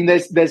 I mean,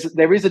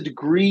 there is a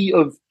degree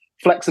of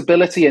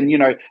flexibility, and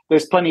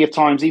there's plenty of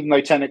times, even though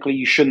technically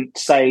you shouldn't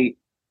say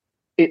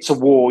it's a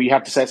war, you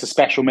have to say it's a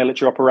special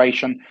military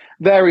operation.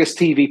 Various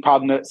TV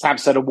pundits have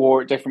said a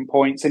war at different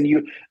points, and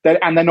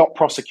they're not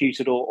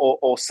prosecuted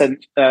or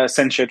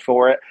censured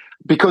for it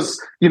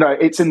because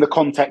it's in the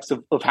context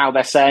of how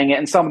they're saying it.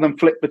 And some of them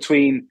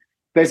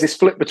there's this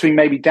flip between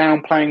maybe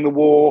downplaying the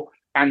war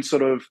and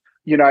sort of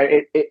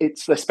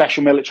it's a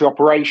special military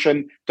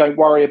operation. Don't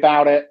worry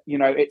about it.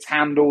 It's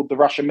handled. The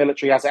Russian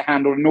military has it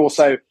handled, and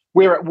also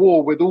we're at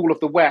war with all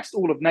of the West,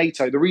 all of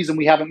NATO. The reason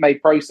we haven't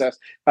made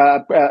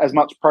as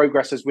much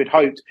progress as we'd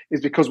hoped is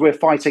because we're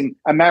fighting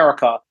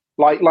America.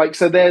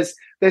 So there's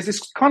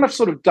this kind of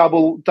sort of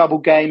double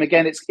game.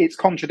 Again, it's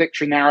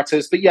contradictory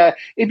narratives. But yeah,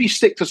 if you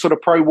stick to sort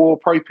of pro-war,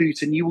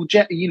 pro-Putin,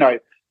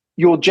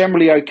 you're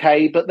generally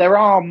okay. But there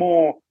are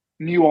more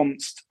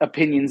nuanced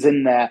opinions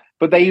in there.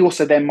 But they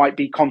also then might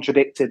be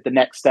contradicted the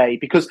next day,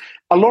 because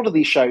a lot of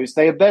these shows,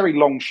 they are very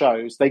long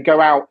shows. They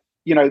go out.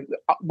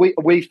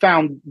 We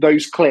found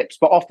those clips,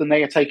 but often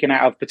they are taken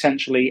out of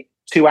potentially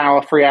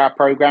 2-hour, 3-hour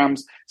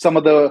programs. Some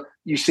of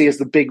you see as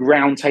the big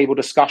roundtable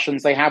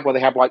discussions they have, where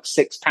they have like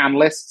 6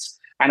 panelists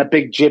and a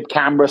big jib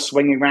camera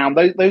swinging around.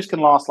 Those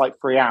can last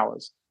like 3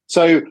 hours.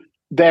 So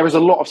there is a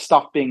lot of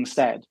stuff being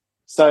said.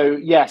 So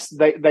yes,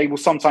 they will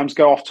sometimes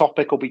go off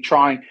topic or be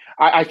trying.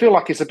 I feel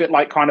like it's a bit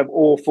like kind of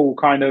awful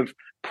kind of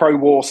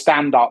pro-war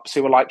stand-ups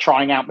who are like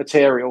trying out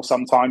material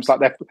sometimes, like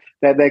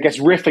they're just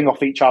riffing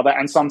off each other,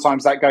 and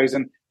sometimes that goes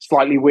in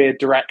slightly weird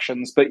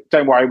directions. But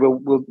don't worry,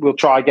 we'll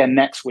try again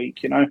next week.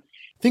 I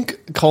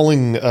think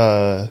calling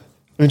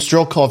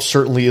Strelkov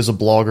certainly is a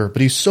blogger,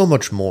 but he's so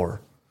much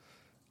more.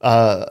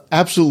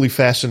 Absolutely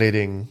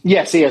fascinating.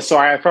 Yes, he is.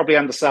 Sorry, I probably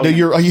underselling.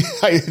 No, I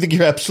think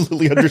you're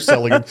absolutely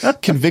underselling him.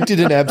 Convicted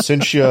in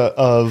absentia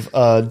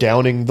of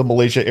downing the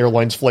Malaysia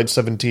Airlines Flight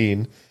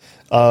 17.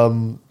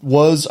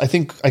 Was, I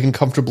think I can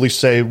comfortably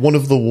say, one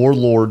of the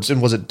warlords,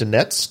 and was it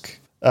Donetsk?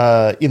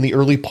 In the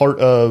early part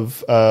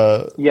of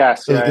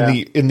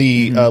in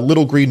the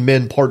Little Green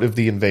Men part of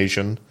the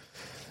invasion.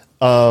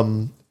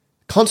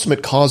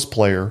 Consummate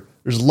cosplayer.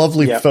 There's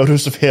lovely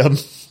photos of him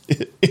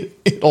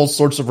in all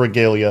sorts of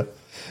regalia.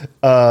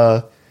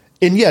 And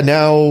yeah,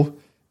 now,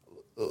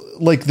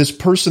 like, this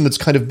person that's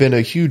kind of been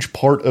a huge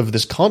part of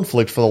this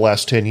conflict for the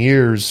last 10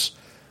 years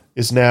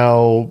is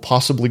now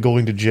possibly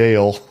going to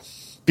jail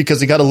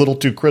because he got a little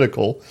too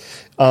critical.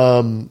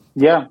 And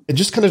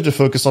just kind of to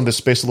focus on this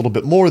space a little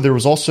bit more, there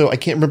was also, I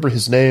can't remember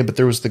his name, but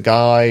there was the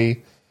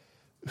guy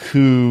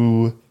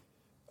who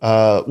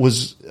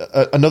was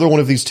another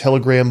one of these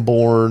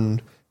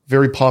Telegram-born,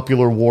 very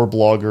popular war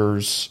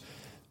bloggers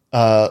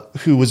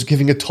who was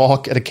giving a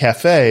talk at a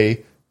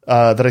cafe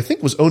that I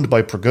think was owned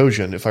by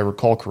Prigozhin, if I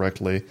recall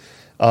correctly.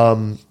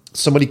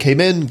 Somebody came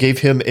in, gave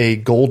him a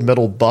gold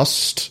medal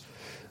bust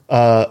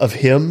of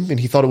him, and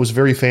he thought it was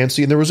very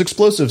fancy, and there was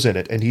explosives in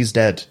it, and he's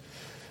dead.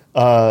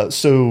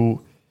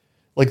 So,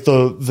 like,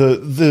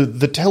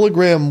 the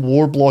Telegram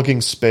war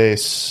blogging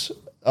space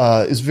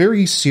is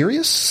very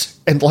serious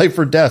and life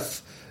or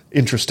death,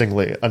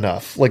 interestingly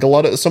enough. Like,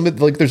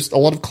 there's a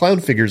lot of clown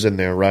figures in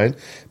there, right?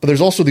 But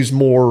there's also these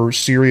more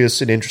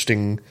serious and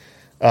interesting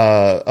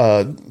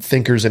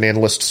thinkers and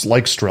analysts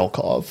like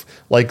Strelkov,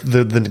 like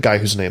the guy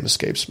whose name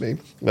escapes me.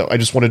 No, I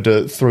just wanted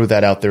to throw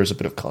that out there as a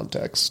bit of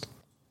context.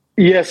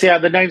 Yes,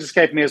 the names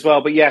escape me as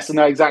well, but yes,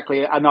 no,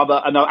 exactly.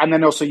 Another, and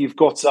then also you've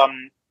got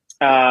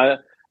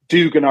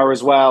Dugina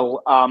as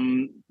well,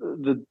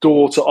 the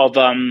daughter of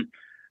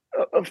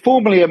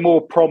formerly a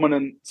more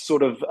prominent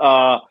sort of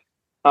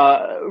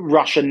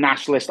Russian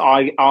nationalist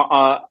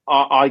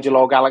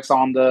ideologue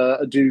Alexander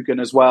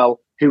Dugin as well,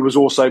 who was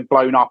also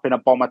blown up in a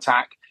bomb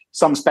attack.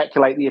 Some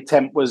speculate the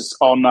attempt was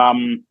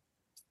on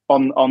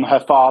her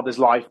father's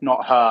life,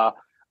 not her.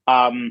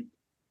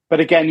 But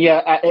again,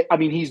 I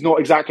mean, he's not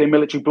exactly a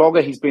military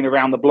blogger. He's been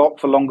around the block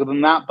for longer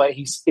than that, but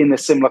he's in a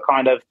similar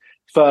kind of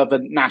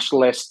fervent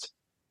nationalist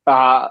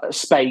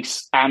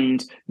space.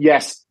 And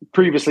yes,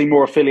 previously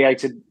more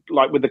affiliated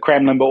like with the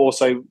Kremlin, but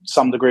also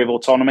some degree of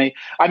autonomy.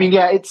 I mean,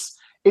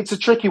 it's a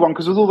tricky one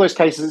because with all those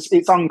cases,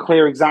 it's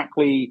unclear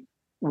exactly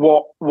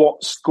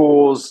what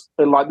scores.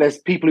 Like, there's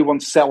people who want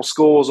to sell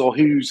scores or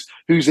whose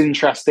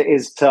interest it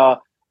is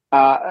to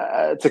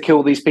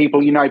kill these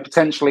people.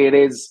 Potentially it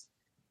is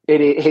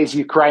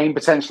Ukraine.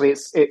 Potentially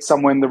it's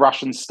somewhere in the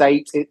Russian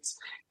state.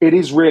 It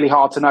is really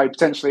hard to know.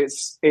 Potentially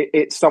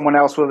it's someone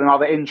else with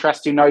another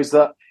interest who knows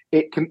that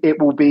it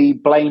will be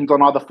blamed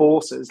on other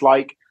forces.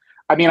 Like,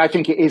 I mean, I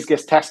think it is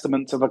just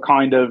testament to the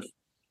kind of,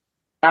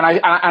 and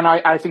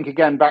I think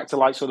again back to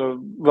like sort of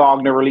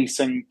Wagner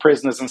releasing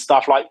prisoners and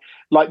stuff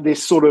like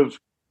this sort of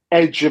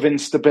edge of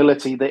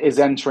instability that is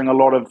entering a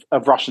lot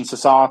of Russian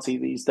society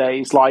these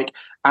days. Like,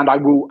 and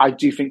I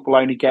do think will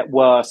only get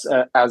worse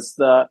as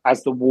the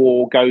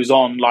war goes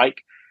on.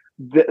 Like,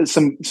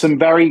 some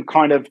very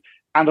kind of,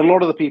 and a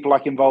lot of the people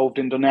like involved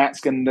in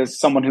Donetsk, and there's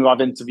someone who I've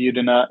interviewed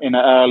in an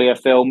earlier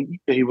film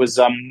who was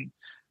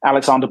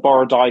Alexander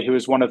Borodai, who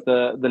is one of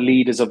the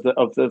leaders of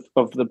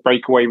the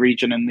breakaway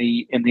region in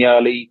the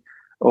early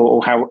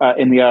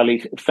in the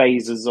early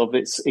phases of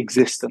its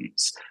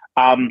existence.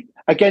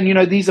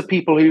 Again, these are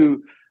people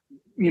who,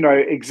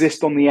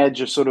 exist on the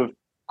edge of sort of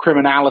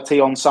criminality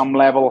on some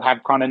level,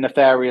 have kind of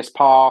nefarious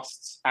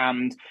pasts,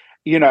 and,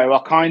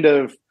 are kind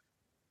of,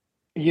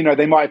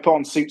 they might have put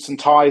on suits and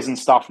ties and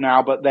stuff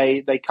now, but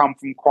they come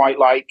from quite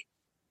like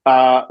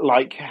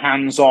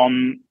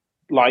hands-on,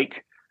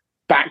 like,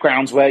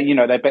 backgrounds where,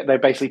 they're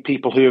basically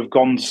people who have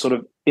gone to sort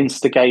of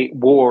instigate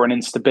war and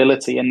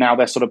instability, and now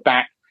they're sort of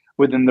back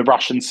within the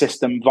Russian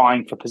system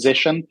vying for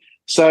position.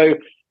 So,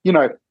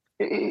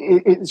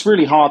 it's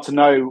really hard to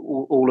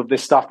know all of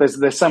this stuff.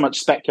 There's so much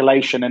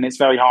speculation, and it's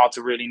very hard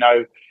to really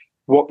know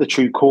what the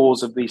true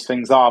cause of these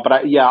things are. But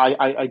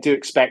I do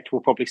expect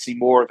we'll probably see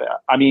more of it.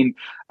 I mean,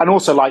 and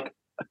also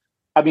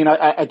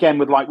again,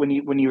 with like when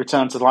you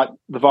return to like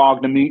the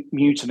Wagner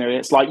mutiny,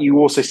 it's like you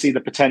also see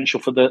the potential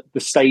for the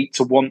state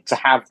to want to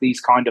have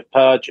these kind of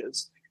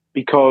purges,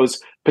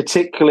 because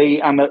particularly,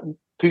 and that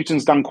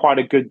Putin's done quite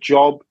a good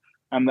job,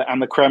 and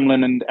the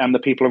Kremlin and the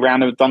people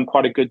around him have done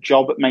quite a good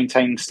job at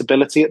maintaining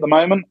stability at the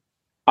moment.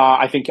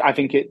 I think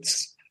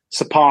it's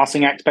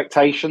surpassing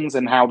expectations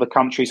in how the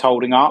country's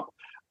holding up.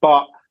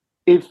 But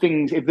if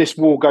this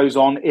war goes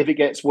on, if it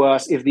gets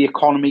worse, if the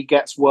economy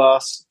gets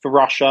worse for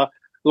Russia,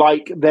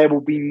 like, there will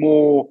be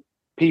more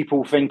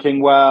people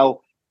thinking,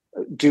 well,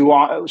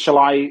 shall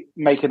I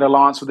make an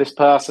alliance with this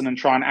person and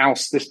try and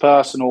oust this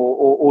person,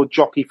 or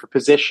jockey for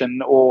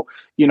position, or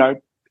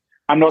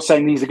I'm not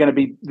saying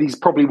these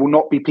probably will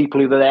not be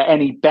people who are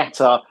any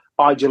better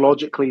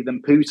ideologically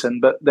than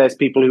Putin, but there's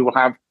people who will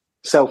have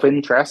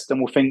self-interest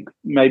and will think,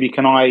 maybe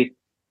can I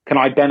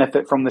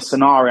benefit from this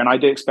scenario? And I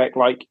do expect,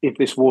 like, if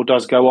this war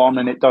does go on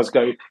and it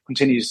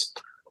continues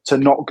to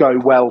not go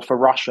well for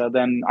Russia,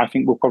 then I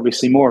think we'll probably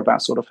see more of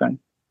that sort of thing.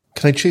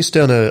 Can I chase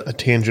down a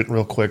tangent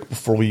real quick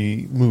before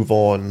we move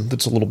on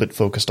that's a little bit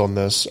focused on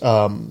this?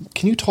 Can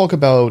you talk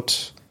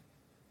about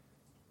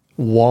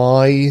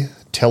why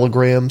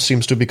Telegram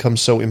seems to become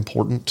so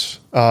important?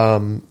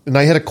 And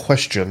I had a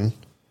question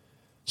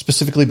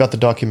specifically about the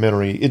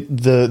documentary.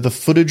 The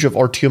footage of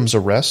Artyom's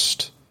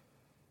arrest,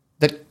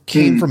 that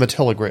came from a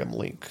Telegram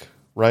link,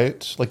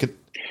 right? Like it.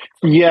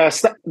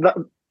 Yes.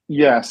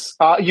 Yes.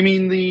 You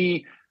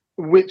mean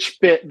which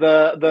bit?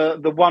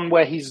 The one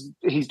where he's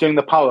doing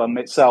the poem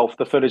itself,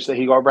 the footage that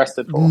he got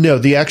arrested for? No,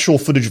 the actual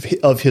footage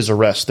of his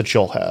arrest that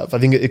you'll have. I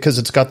think because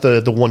it's got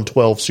the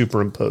 112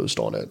 superimposed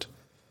on it,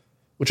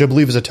 which I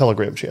believe is a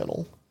Telegram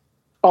channel.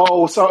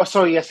 Oh,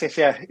 sorry. Yes,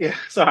 yeah.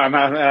 Sorry,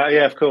 man.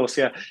 Yeah, of course,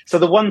 yeah. So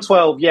the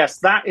 112, yes,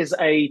 that is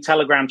a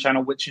Telegram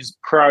channel which is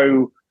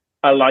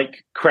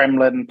like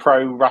Kremlin,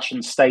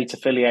 pro-Russian state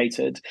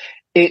affiliated.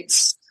 It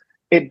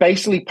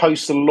basically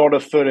posts a lot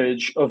of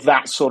footage of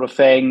that sort of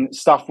thing,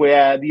 stuff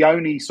where the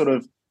only sort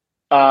of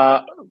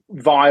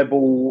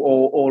viable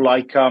or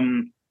like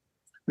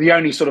the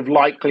only sort of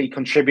likely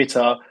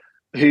contributor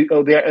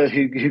who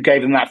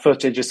gave them that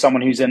footage is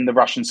someone who's in the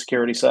Russian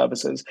security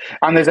services.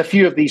 And there's a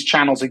few of these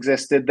channels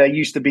existed. There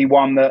used to be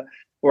one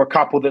or a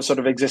couple that sort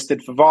of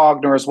existed for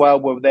Wagner as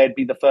well, where they'd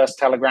be the first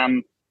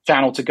Telegram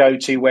channel to go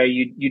to, where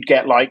you'd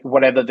get like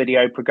whatever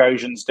video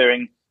Prigozhin's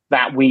doing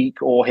that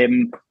week, or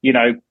him,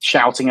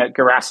 shouting at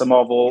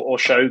Gerasimov or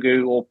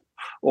Shoigu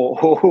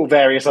or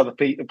various other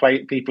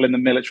people in the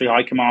military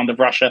high command of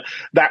Russia.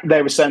 That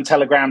there were certain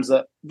telegrams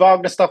that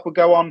Wagner stuff would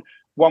go on.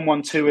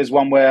 112 is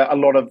one where a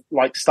lot of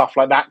like stuff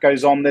like that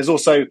goes on. There's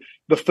also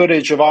the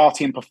footage of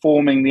Artyom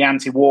performing the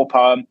anti-war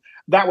poem.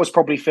 That was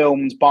probably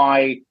filmed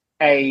by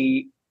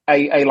a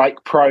like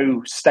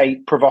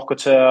pro-state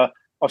provocateur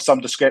of some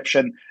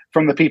description.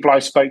 From the people I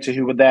spoke to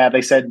who were there,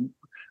 they said,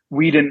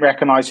 we didn't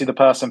recognize who the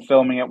person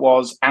filming it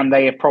was, and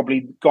they have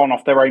probably gone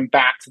off their own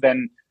bat to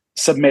then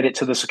submit it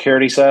to the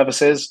security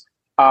services.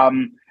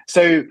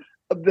 So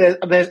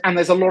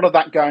there's a lot of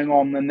that going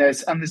on, and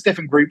there's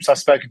different groups I've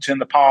spoken to in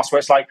the past where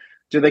it's like,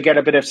 do they get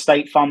a bit of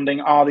state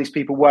funding? Are these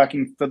people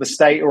working for the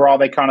state, or are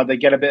they they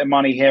get a bit of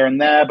money here and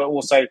there, but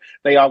also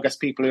they are, I guess,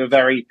 people who are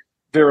very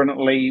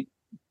virulently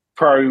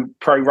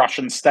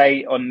pro-Russian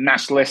state or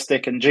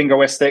nationalistic and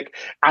jingoistic,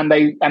 and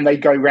they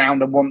go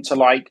around and want to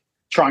like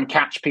try and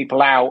catch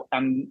people out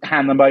and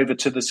hand them over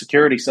to the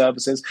security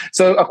services.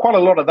 So quite a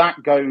lot of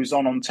that goes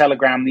on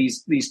Telegram.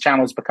 These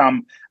channels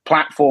become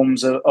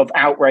platforms of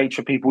outrage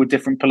for people with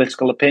different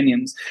political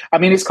opinions. I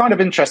mean, it's kind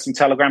of interesting,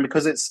 Telegram,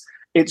 because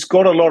it's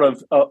got a lot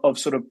of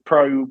sort of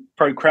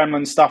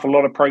pro-Kremlin stuff, a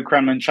lot of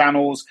pro-Kremlin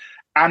channels,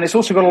 and it's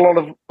also got a lot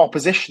of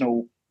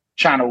oppositional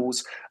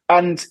channels.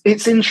 And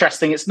it's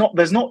interesting.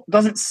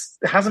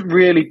 Hasn't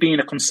really been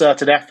a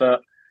concerted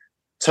effort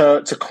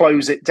to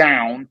close it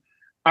down,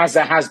 as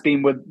there has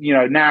been with,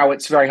 now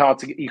it's very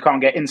hard you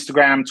can't get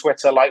Instagram,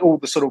 Twitter, like all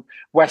the sort of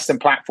Western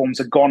platforms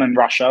are gone in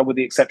Russia, with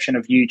the exception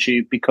of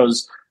YouTube,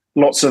 because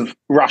lots of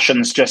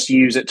Russians just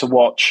use it to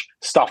watch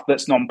stuff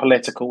that's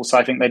non-political. So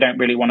I think they don't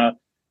really want to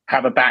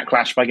have a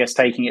backlash by, I guess,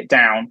 taking it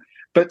down.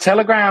 But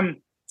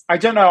Telegram, I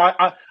don't know.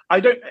 I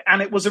don't,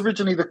 and it was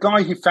originally the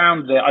guy who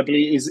founded it, I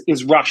believe,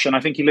 is Russian.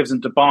 I think he lives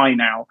in Dubai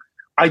now.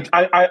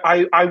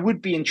 I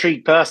would be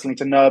intrigued personally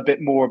to know a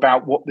bit more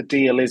about what the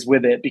deal is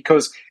with it,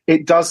 because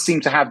it does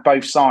seem to have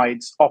both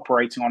sides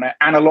operating on it.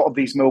 And a lot of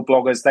these mill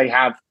bloggers, they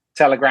have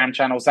Telegram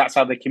channels. That's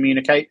how they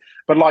communicate.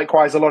 But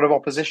likewise, a lot of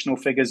oppositional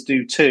figures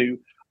do too.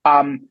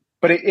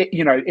 But it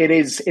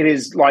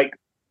is like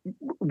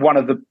one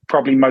of the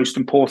probably most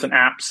important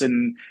apps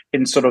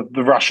in sort of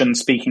the Russian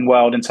speaking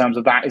world, in terms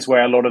of that is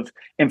where a lot of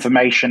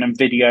information and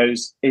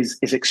videos is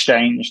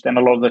exchanged. And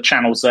a lot of the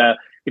channels there,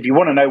 if you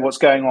want to know what's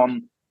going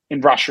on in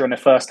Russia in a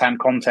first-hand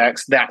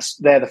context,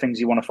 they're the things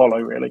you want to follow,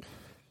 really.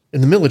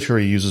 And the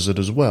military uses it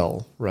as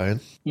well, right?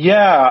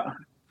 Yeah,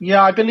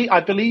 I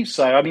believe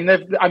so. I mean,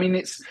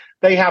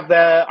 they have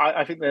their.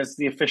 I think there's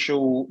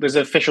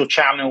official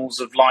channels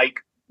of like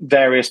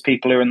various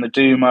people who are in the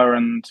Duma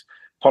and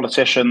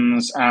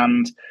politicians,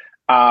 and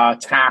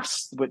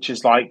TASS, which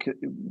is like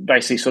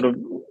basically sort of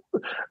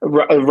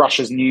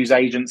Russia's news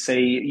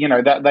agency.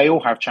 That they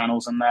all have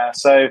channels in there.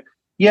 So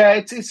yeah,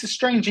 it's a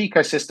strange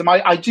ecosystem.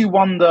 I do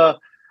wonder.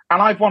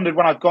 And I've wondered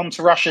when I've gone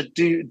to Russia,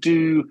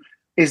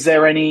 is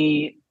there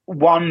any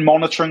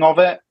monitoring of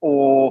it,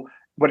 or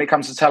when it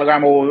comes to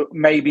Telegram, or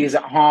maybe is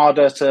it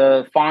harder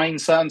to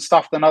find certain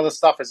stuff than other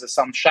stuff? Is there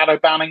some shadow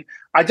banning?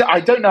 I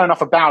don't know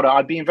enough about it.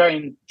 I'd be very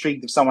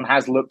intrigued if someone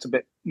has looked a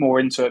bit more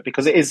into it,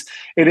 because it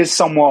is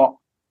somewhat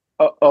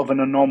of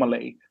an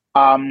anomaly.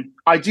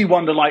 I do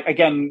wonder, like,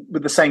 again,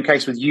 with the same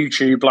case with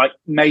YouTube, like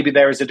maybe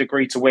there is a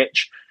degree to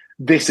which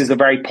this is a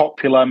very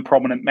popular and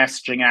prominent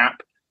messaging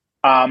app.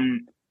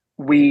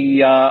 We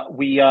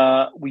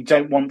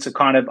don't want to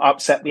kind of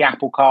upset the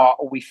apple cart,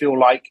 or we feel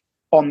like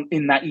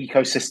in that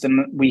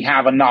ecosystem we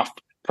have enough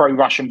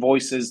pro-Russian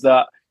voices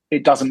that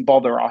it doesn't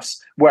bother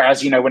us.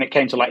 Whereas, when it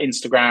came to like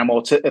Instagram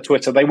or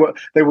Twitter, they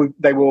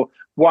were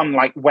one,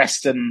 like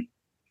Western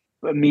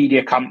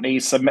media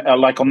companies, so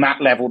like on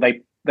that level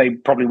they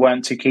probably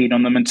weren't too keen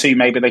on them, and two,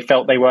 maybe they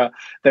felt they were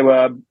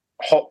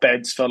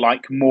hotbeds for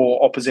like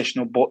more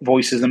oppositional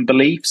voices and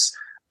beliefs.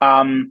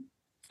 And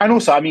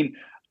also, I mean,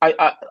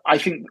 I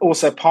think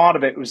also part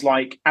of it was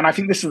like, and I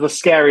think this is the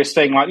scariest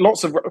thing, like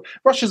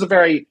Russia's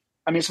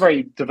it's a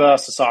very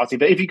diverse society,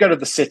 but if you go to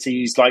the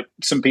cities like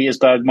St.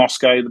 Petersburg,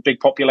 Moscow, the big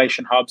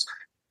population hubs,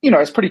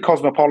 it's pretty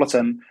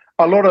cosmopolitan.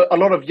 A lot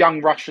of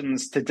young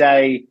Russians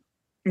today,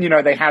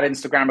 they had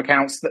Instagram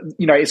accounts that,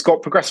 it's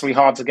got progressively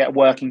hard to get a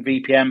working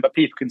VPN, but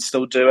people can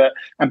still do it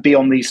and be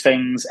on these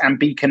things and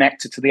be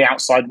connected to the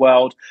outside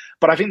world.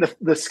 But I think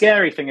the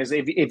scary thing is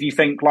if you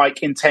think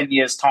like in 10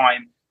 years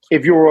time,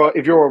 if you're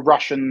a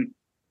Russian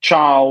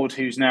child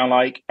who's now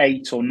like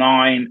 8 or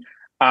 9,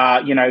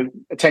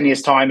 10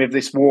 years time, if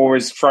this war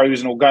is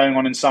frozen or going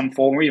on in some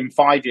form, or even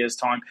 5 years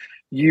time,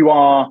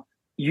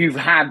 you've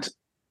had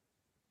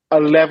a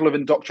level of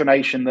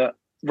indoctrination that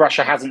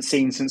Russia hasn't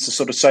seen since the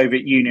sort of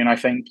Soviet Union. I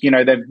think,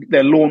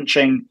 they're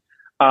launching,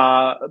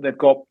 they've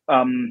got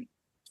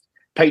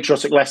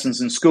patriotic lessons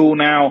in school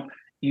now.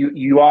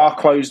 You are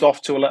closed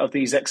off to a lot of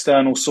these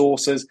external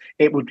sources.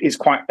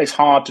 It's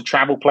hard to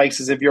travel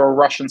places if you're a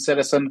Russian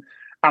citizen.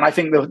 And I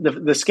think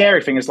the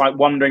scary thing is like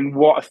wondering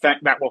what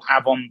effect that will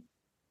have on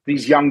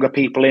these younger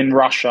people in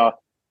Russia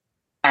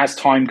as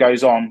time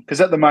goes on.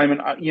 Because at the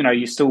moment,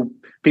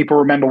 people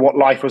remember what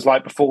life was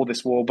like before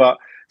this war, but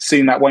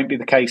soon that won't be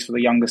the case for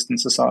the youngest in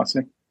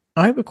society.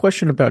 I have a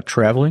question about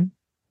traveling,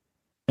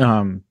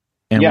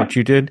 what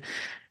you did.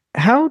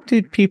 How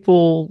did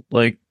people,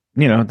 like,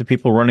 the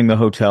people running the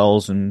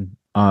hotels and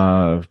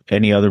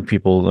any other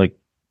people like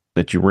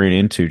that you ran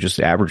into,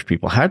 just average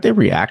people, how did they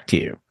react to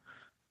you?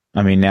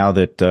 I mean, now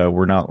that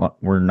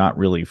we're not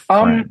really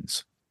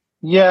friends.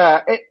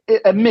 Yeah,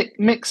 a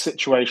mixed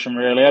situation,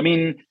 really. I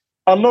mean,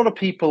 a lot of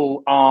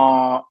people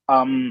are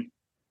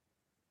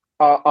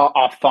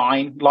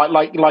fine.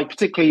 Like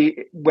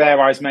particularly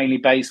where I was mainly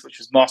based, which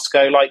was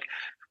Moscow. Like,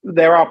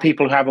 there are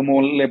people who have a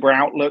more liberal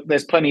outlook.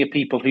 There's plenty of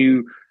people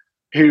who,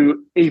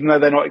 even though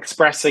they're not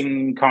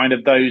expressing kind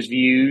of those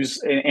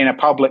views in a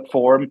public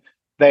forum,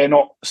 they're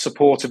not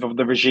supportive of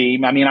the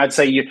regime. I mean, I'd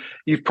say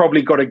you've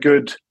probably got a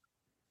good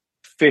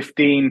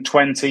 15,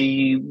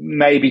 20,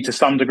 maybe to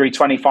some degree,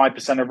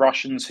 25% of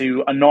Russians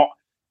who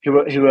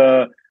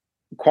are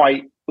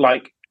quite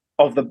like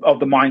of the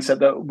mindset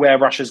that where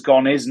Russia's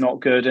gone is not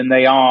good, and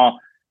they are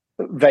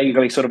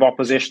vaguely sort of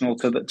oppositional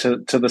to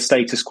the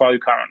status quo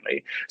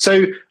currently.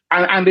 So,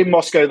 and in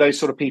Moscow, those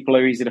sort of people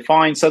are easy to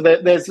find. So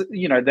there's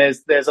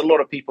a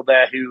lot of people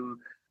there who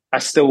are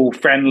still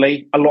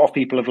friendly. A lot of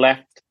people have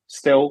left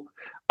still.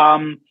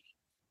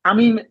 I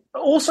mean,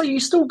 also you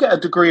still get a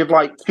degree of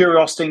like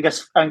curiosity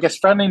and guess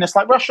friendliness.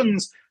 Like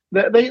Russians,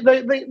 they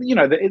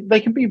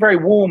can be very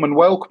warm and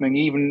welcoming,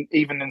 even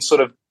in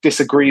sort of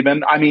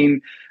disagreement. I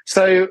mean,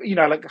 so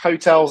like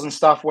hotels and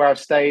stuff where I've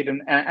stayed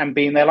and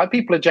been there, like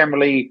people are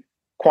generally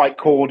quite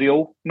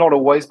cordial. Not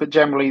always, but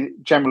generally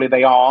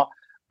they are.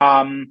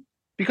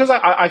 Because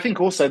I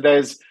think also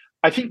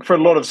I think for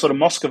a lot of sort of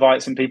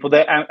Muscovites and people,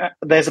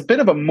 there's a bit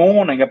of a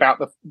mourning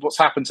about what's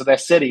happened to their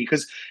city.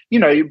 Because,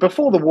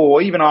 before the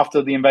war, even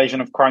after the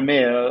invasion of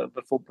Crimea,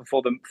 before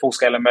the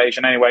full-scale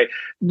invasion anyway,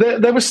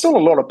 there was still a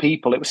lot of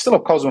people. It was still a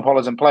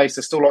cosmopolitan place.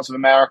 There's still lots of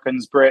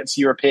Americans, Brits,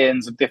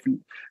 Europeans of different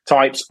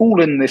types,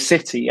 all in this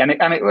city. And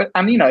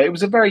it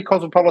was a very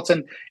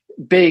cosmopolitan,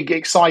 big,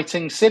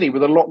 exciting city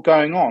with a lot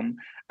going on.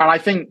 And I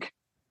think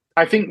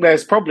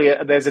there's probably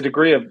there's a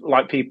degree of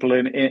like people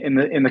in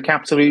the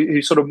capital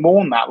who sort of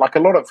mourn that. Like a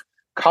lot of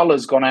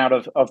colours gone out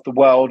of the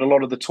world. A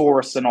lot of the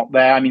tourists are not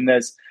there. I mean,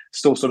 there's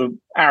still sort of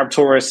Arab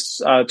tourists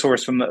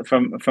from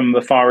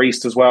the Far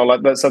East as well.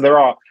 Like, so there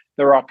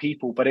are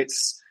people, but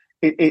it's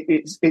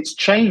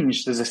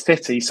changed as a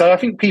city. So I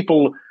think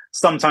people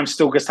sometimes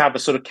still just have a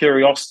sort of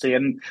curiosity,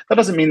 and that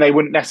doesn't mean they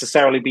wouldn't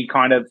necessarily be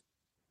kind of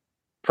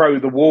pro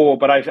the war,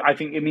 but I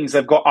think it means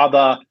they've got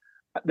other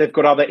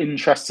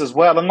interests as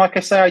well. And like I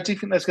say, I do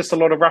think there's just a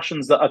lot of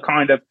Russians that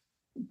are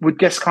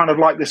would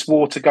like this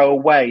war to go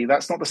away.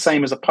 That's not the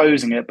same as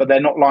opposing it, but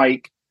they're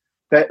like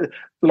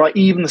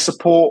even the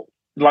support,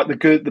 like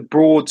the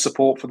broad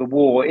support for the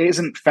war, it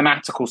isn't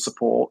fanatical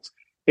support.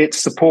 It's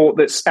support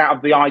that's out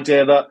of the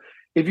idea that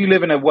if you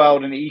live in a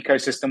world, in an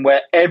ecosystem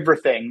where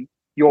everything,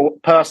 your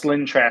personal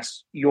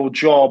interests, your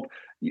job,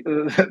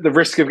 the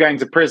risk of going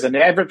to prison,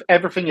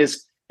 everything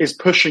is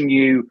pushing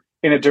you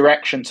in a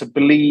direction to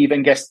believe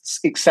and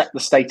accept the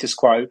status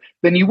quo,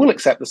 then you will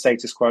accept the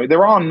status quo.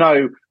 There are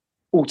no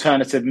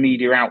alternative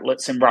media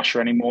outlets in Russia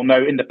anymore,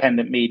 no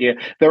independent media.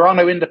 There are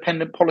no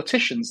independent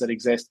politicians that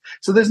exist.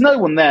 So there's no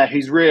one there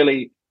who's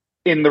really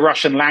in the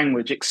Russian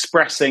language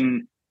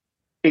expressing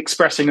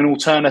an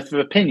alternative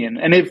opinion.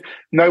 And if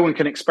no one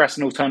can express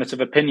an alternative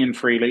opinion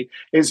freely,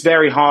 it's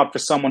very hard for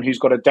someone who's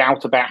got a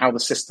doubt about how the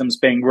system's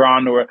being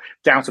run or a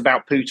doubt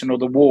about Putin or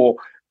the war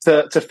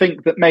to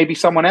think that maybe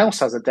someone else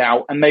has a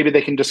doubt, and maybe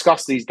they can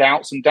discuss these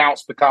doubts, and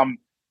doubts become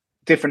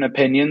different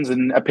opinions,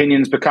 and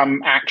opinions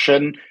become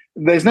action.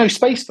 There's no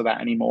space for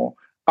that anymore.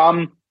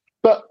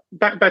 But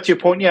back to your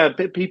point, yeah,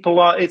 people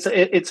are. It's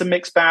a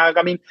mixed bag.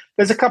 I mean,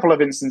 there's a couple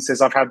of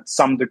instances I've had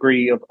some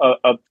degree of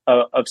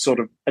sort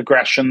of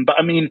aggression, but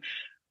I mean,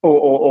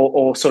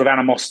 or sort of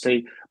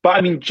animosity. But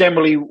I mean,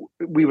 generally,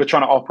 we were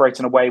trying to operate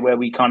in a way where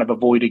we kind of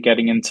avoided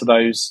getting into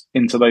those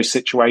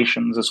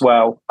situations as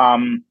well.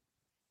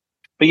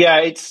 But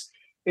yeah, it's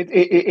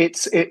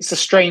a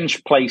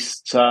strange place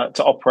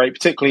to operate,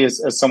 particularly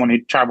as someone who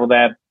traveled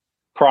there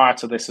prior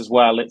to this as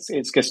well.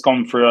 It's just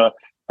gone through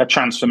a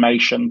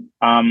transformation,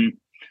 and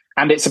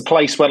it's a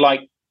place where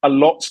like a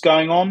lot's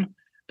going on,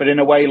 but in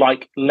a way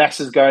like less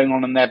is going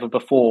on than ever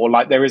before.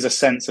 Like there is a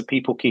sense of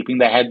people keeping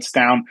their heads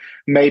down,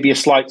 maybe a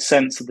slight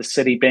sense of the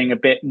city being a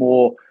bit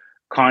more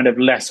kind of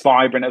less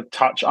vibrant, a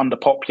touch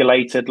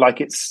underpopulated.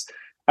 Like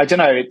I don't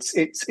know,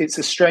 it's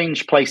a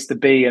strange place to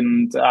be,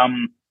 and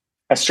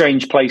a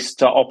strange place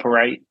to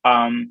operate.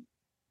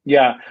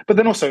 Yeah, but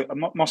then also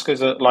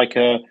Moscow's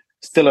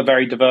still a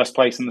very diverse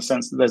place in the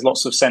sense that there's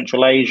lots of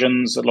Central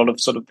Asians, a lot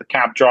of sort of the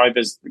cab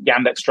drivers,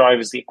 Yandex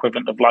drivers, the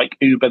equivalent of like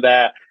Uber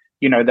there.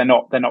 You know, they're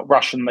not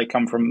Russian. They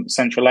come from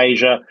Central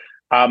Asia.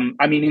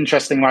 I mean,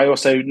 interestingly, I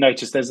also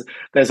noticed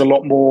there's a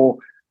lot more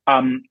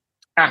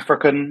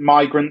African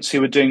migrants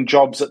who are doing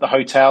jobs at the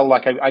hotel.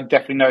 Like I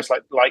definitely noticed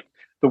like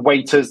the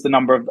waiters, the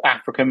number of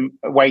African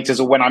waiters,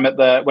 or when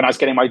I was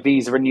getting my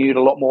visa renewed,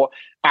 a lot more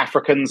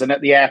Africans, and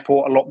at the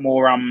airport, a lot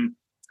more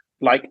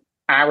like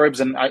Arabs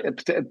and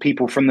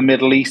people from the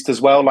Middle East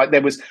as well. Like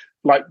there was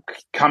like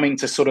coming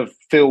to sort of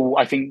fill,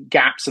 I think,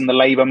 gaps in the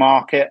labor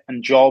market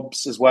and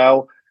jobs as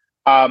well.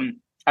 I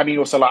mean,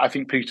 also like I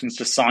think Putin's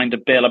just signed a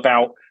bill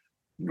about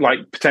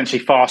like potentially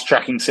fast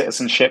tracking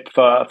citizenship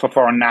for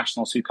foreign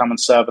nationals who come and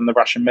serve in the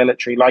Russian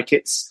military. Like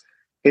it's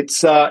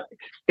a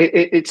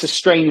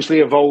strangely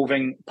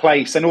evolving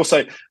place, and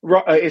also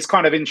it's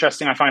kind of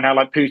interesting. I find how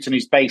like Putin,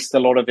 who's based a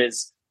lot of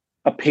his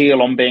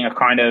appeal on being a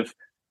kind of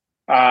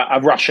a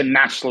Russian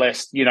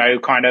nationalist, you know,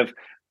 kind of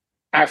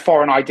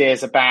foreign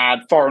ideas are bad,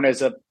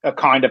 foreigners are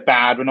kind of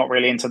bad, we're not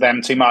really into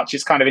them too much.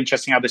 It's kind of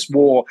interesting how this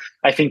war,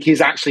 I think,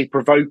 is actually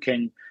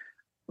provoking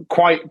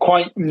quite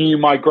new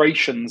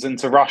migrations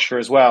into Russia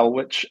as well,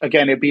 which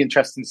again, it'd be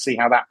interesting to see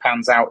how that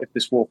pans out if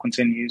this war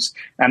continues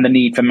and the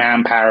need for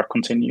manpower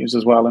continues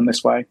as well in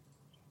this way.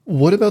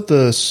 What about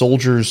the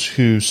soldiers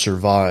who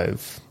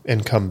survive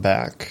and come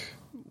back?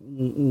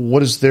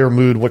 What is their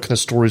mood? What kind of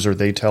stories are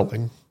they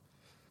telling?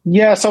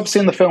 Yes,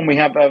 obviously in the film we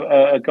have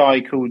a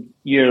guy called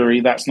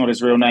Yuri. That's not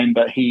his real name,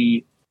 but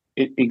it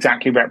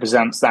exactly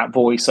represents that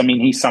voice. I mean,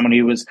 he's someone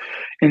who was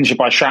injured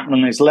by shrapnel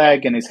in his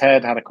leg and his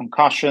head, had a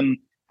concussion,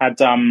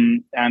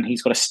 and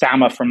he's got a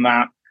stammer from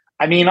that.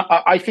 I mean,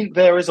 I think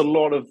there is a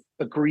lot of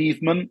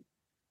aggrievement,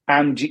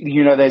 and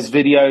you know, there's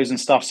videos and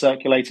stuff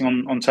circulating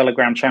on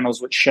Telegram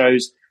channels which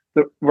shows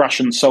that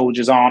Russian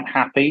soldiers aren't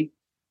happy.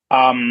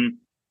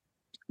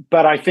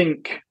 But I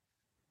think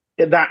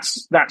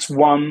that's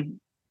one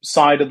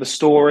side of the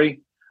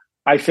story.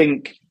 I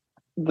think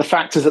the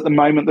fact is at the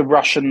moment the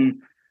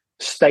Russian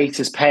state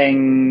is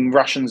paying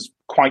Russians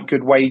quite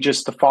good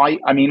wages to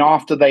fight. I mean,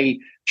 after they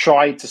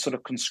tried to sort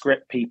of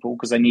conscript people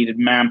because they needed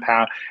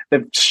manpower,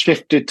 they've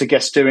shifted to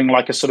just doing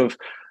like a sort of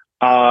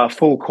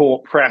full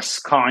court press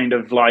kind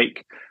of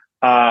like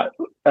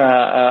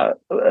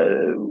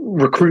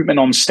recruitment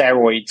on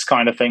steroids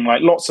kind of thing,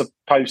 like lots of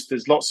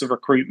posters, lots of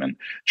recruitment,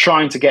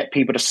 trying to get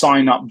people to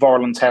sign up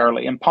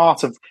voluntarily. And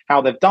part of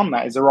how they've done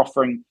that is they're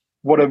offering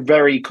what are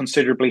very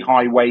considerably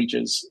high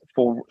wages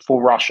for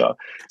Russia.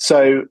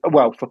 So,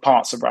 well, for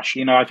parts of Russia,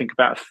 you know, I think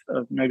about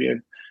maybe a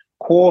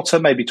quarter,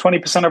 maybe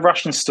 20% of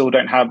Russians still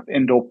don't have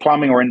indoor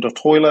plumbing or indoor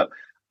toilet.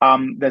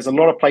 There's a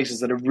lot of places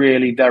that are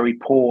really very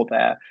poor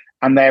there.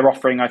 And they're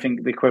offering, I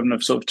think, the equivalent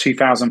of sort of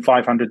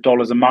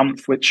 $2,500 a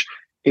month, which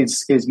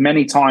is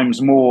many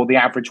times more the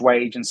average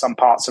wage in some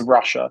parts of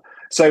Russia.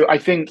 So I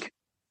think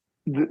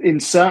in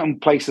certain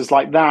places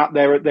like that,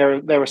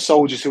 there are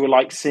soldiers who are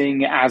like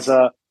seeing it as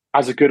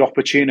a good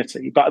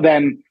opportunity. But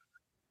then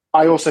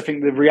I also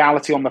think the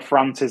reality on the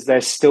front is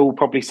there's still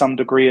probably some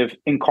degree of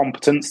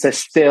incompetence. There's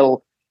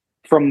still,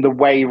 from the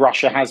way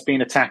Russia has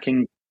been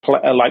attacking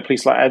like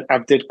places like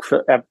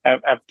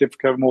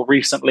Avdiivka more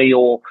recently,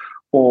 or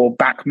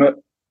Bakhmut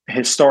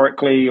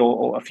historically,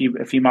 or a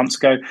few months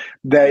ago,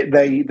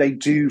 they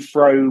do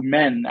throw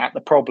men at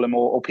the problem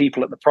or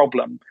people at the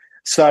problem.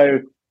 So,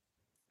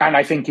 and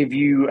I think if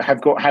you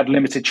have had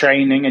limited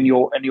training and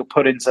you're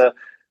put into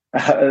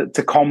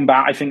to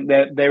combat, I think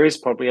there is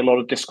probably a lot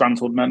of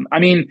disgruntled men. I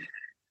mean,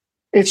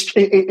 it's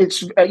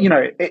you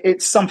know,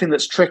 it's something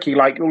that's tricky.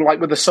 Like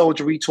with the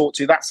soldier we talked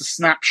to, that's a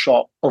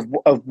snapshot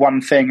of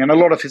one thing, and a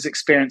lot of his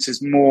experience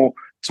is more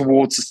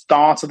towards the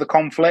start of the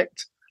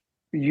conflict.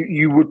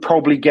 you would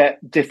probably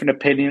get different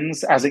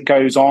opinions as it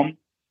goes on.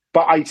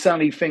 But I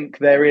certainly think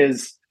there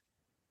is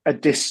a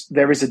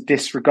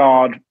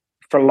disregard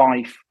for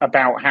life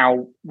about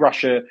how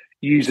Russia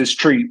uses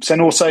troops,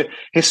 and also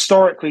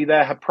historically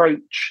their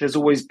approach has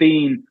always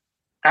been,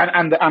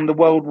 and the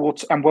World War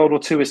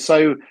II is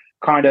so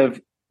kind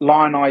of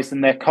lionized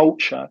in their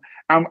culture.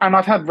 And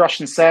I've had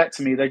Russians say it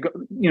to me. They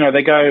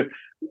go,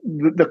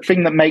 the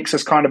thing that makes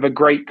us kind of a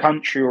great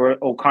country,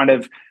 or kind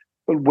of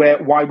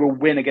why we'll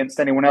win against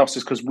anyone else,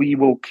 is because we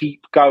will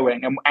keep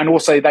going, and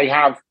also they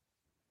have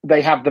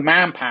the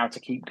manpower to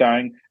keep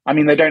going. I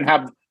mean, they don't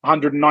have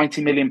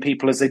 190 million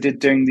people as they did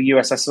during the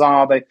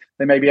USSR.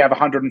 They maybe have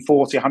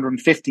 140,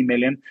 150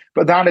 million,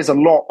 but that is a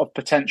lot of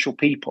potential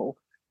people.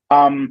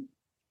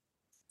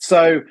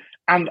 So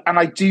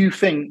I do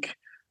think,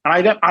 and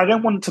I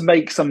don't want to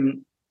make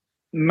some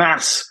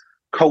mass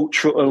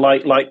cultural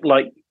like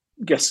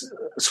guess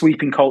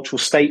sweeping cultural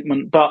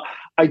statement, but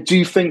I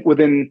do think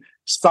within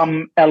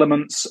some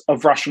elements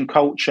of Russian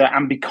culture,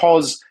 and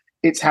because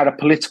it's had a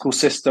political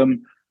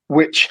system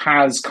which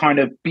has kind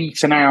of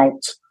beaten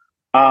out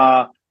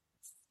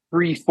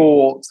free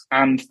thought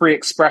and free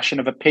expression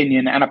of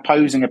opinion and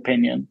opposing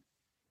opinion,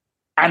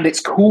 and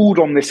it's called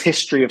on this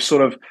history of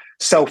sort of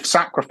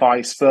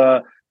self-sacrifice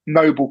for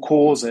noble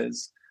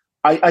causes,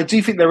 I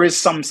do think there is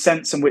some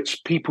sense in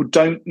which people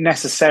don't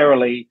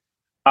necessarily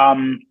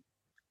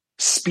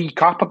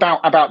speak up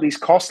about these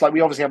costs. Like,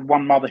 we obviously have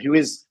one mother who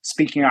is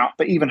speaking out,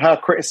 but even her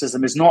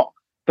criticism is not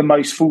the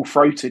most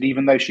full-throated,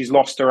 even though she's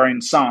lost her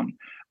own son.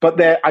 But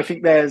I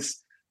think there's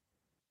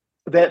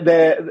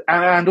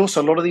and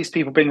also a lot of these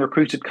people being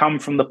recruited come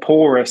from the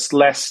poorest,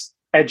 less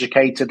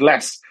educated,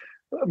 less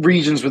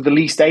regions with the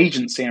least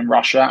agency in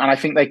Russia, and I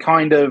think they're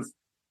kind of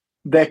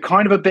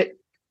a bit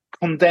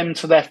condemned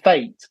to their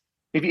fate.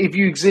 If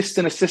you exist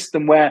in a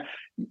system where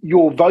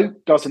your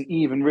vote doesn't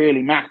even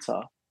really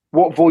matter,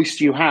 what voice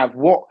do you have?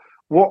 What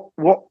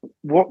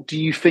do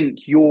you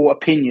think your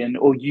opinion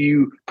or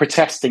you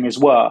protesting is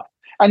worth?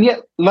 And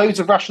yet loads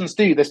of Russians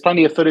do. There's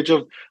plenty of footage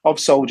of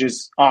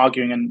soldiers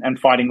arguing and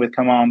fighting with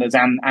commanders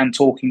and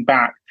talking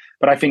back.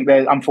 But I think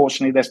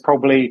unfortunately there's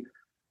probably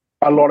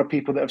a lot of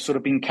people that have sort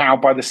of been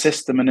cowed by the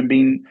system and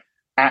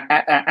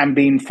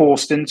been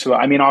forced into it.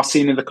 I mean, our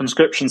scene in the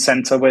conscription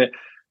center, we're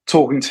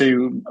talking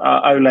to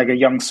Oleg, a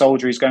young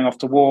soldier who's going off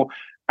to war,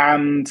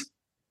 and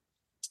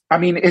I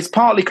mean, it's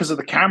partly because of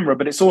the camera,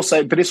 but it's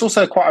also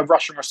quite a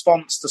Russian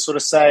response to sort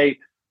of say,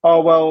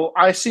 oh, well,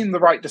 I assume the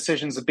right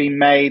decisions have been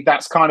made.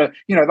 That's kind of,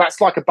 that's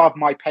like above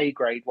my pay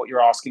grade, what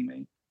you're asking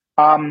me.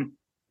 And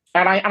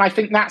I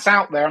think that's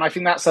out there. And I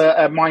think that's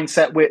a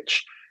mindset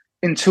which,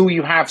 until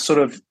you have sort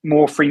of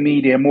more free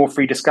media, more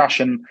free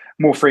discussion,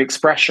 more free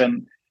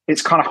expression,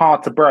 it's kind of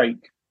hard to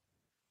break.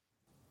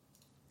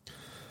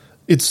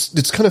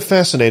 It's kind of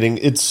fascinating.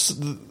 It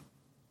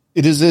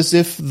is as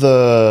if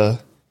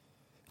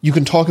you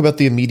can talk about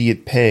the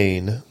immediate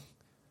pain,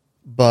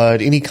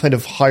 but any kind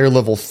of higher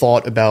level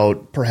thought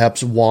about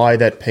perhaps why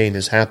that pain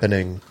is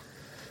happening,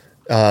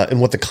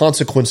 and what the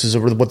consequences,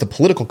 or what the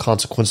political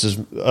consequences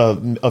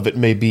of it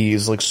may be,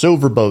 is like so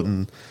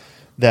verboten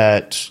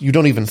that you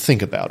don't even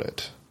think about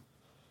it,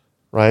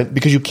 right?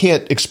 Because you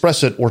can't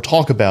express it or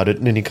talk about it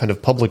in any kind of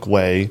public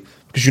way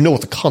because you know what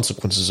the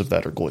consequences of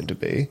that are going to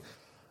be.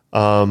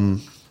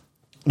 And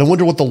I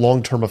wonder what the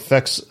long-term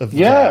effects of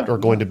that are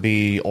going to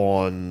be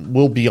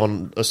will be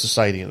on a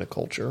society and a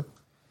culture.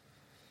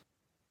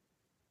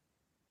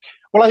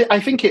 Well, I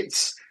think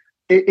it's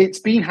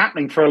been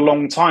happening for a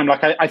long time.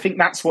 Like, I think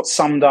that's what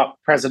summed up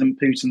President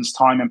Putin's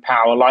time in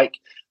power. Like,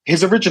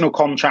 his original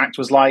contract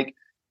was like,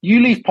 you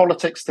leave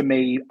politics to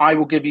me, I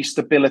will give you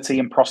stability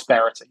and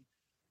prosperity.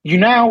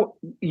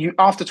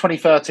 After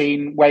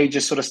 2013,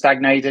 wages sort of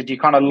stagnated, you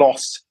kind of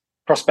lost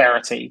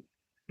prosperity.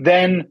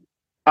 Then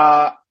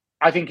I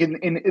think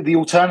in the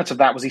alternative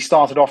that was he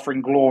started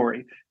offering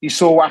glory. You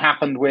saw what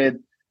happened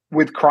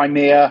with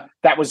Crimea.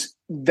 That was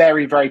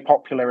very, very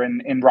popular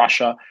in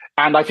Russia.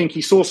 And I think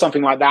he saw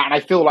something like that. And I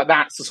feel like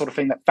that's the sort of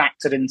thing that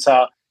factored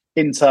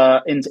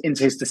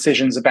into his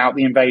decisions about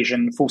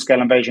the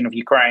full-scale invasion of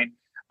Ukraine.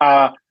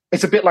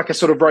 It's a bit like a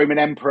sort of Roman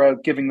emperor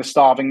giving the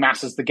starving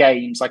masses the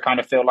games. I kind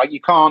of feel like you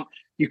can't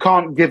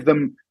give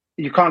them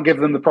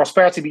the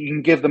prosperity, but you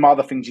can give them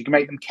other things. You can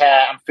make them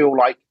care and feel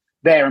like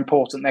they're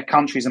important, their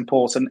country's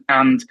important,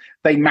 and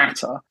they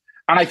matter.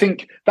 And I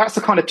think that's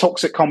the kind of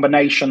toxic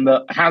combination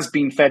that has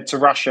been fed to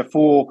Russia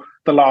for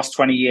the last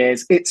 20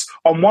 years. It's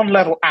on one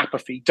level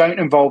apathy. Don't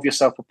involve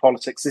yourself with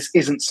politics. This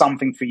isn't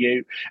something for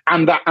you.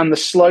 And the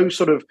slow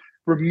sort of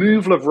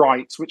removal of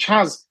rights, which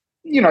has,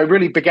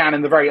 really began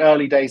in the very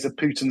early days of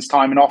Putin's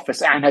time in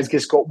office and has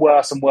just got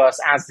worse and worse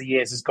as the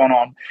years has gone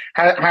on.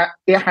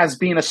 It has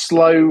been a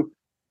slow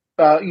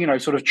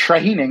sort of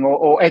training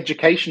or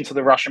education to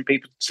the Russian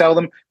people to tell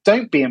them,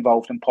 don't be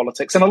involved in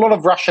politics. And a lot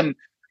of Russian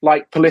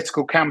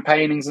political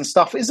campaignings and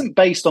stuff isn't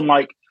based on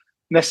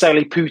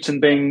necessarily Putin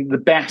being the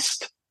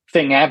best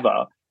thing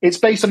ever. It's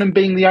based on him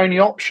being the only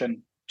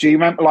option. Do you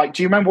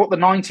remember what the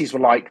 90s were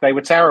like? They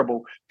were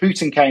terrible.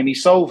 Putin came, he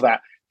solved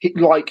that.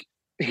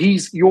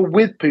 you're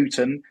with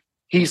Putin.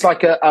 He's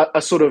like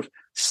a sort of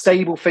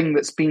stable thing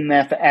that's been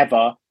there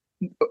forever.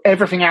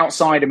 Everything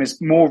outside him is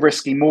more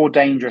risky, more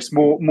dangerous,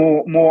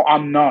 more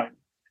unknown.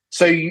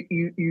 So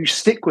you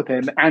stick with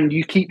him and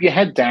you keep your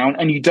head down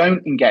and you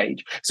don't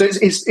engage. So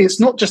it's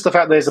not just the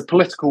fact there's a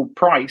political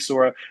price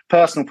or a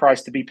personal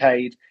price to be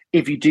paid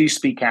if you do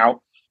speak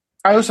out.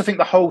 I also think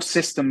the whole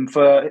system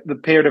for the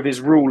period of his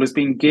rule has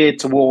been geared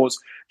towards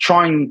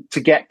trying to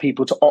get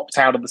people to opt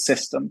out of the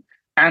system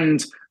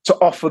and to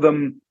offer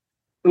them,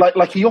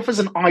 like he offers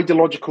an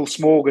ideological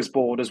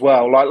smorgasbord as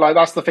well. Like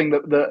that's the thing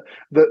that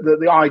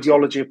the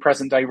ideology of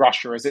present day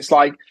Russia is. It's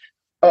like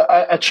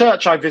a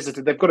church I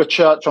visited. They've got a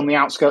church on the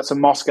outskirts of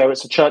Moscow.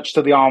 It's a church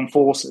to the armed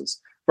forces,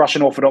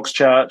 Russian Orthodox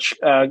Church,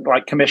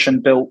 like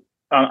commissioned, built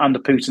under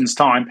Putin's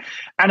time.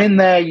 And in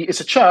there,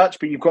 it's a church,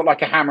 but you've got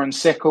like a hammer and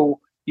sickle.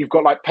 You've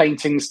got like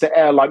paintings to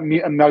like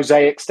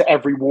mosaics to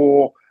every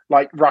war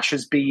like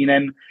Russia's been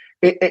in.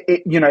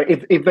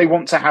 If they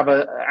want to have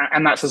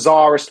and that's a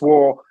Tsarist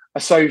war, a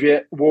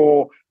Soviet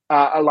war,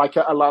 like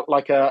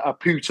a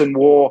Putin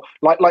war,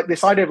 like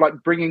this idea of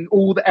like bringing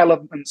all the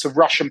elements of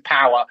Russian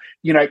power.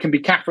 It can be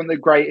Catherine the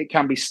Great, it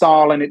can be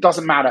Stalin, it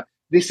doesn't matter.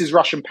 This is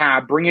Russian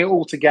power. Bring it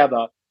all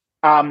together,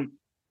 and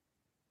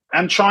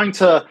trying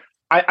to.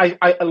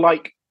 I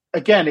like.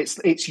 Again,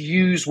 it's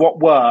use what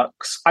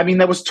works. I mean,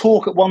 there was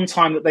talk at one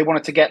time that they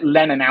wanted to get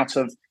Lenin out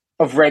of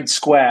Red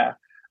Square.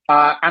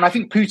 And I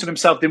think Putin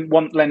himself didn't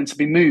want Lenin to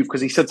be moved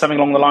because he said something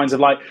along the lines of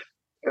like,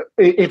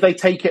 if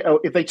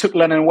they took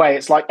Lenin away,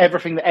 it's like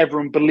everything that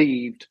everyone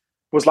believed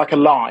was like a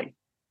lie.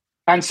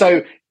 And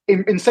so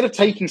instead of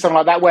taking something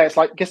like that way, it's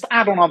like just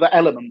add on other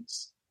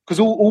elements, because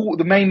all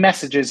the main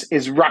message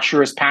is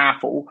Russia is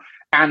powerful.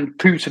 And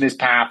Putin is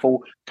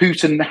powerful.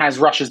 Putin has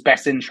Russia's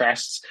best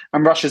interests,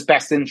 and Russia's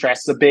best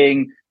interests are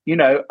being,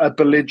 a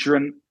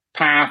belligerent,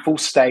 powerful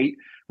state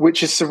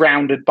which is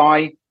surrounded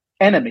by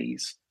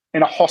enemies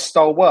in a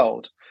hostile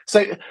world.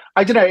 So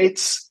I don't know.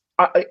 It's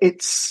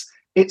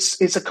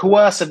a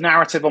coercive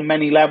narrative on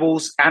many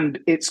levels, and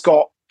it's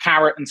got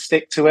carrot and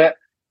stick to it,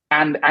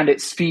 and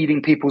it's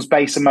feeding people's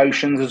base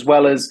emotions as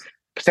well as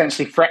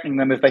potentially threatening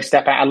them if they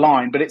step out of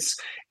line. But it's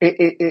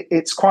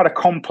quite a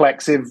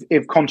complex,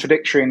 if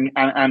contradictory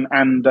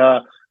and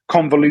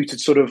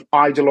convoluted sort of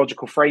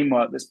ideological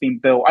framework that's been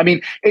built. I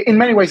mean, in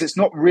many ways, it's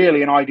not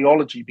really an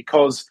ideology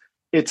because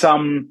it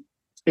doesn't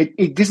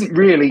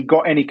really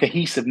got any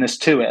cohesiveness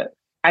to it.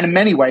 And in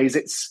many ways,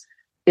 it's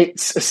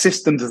a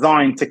system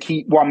designed to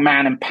keep one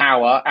man in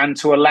power and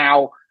to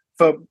allow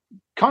for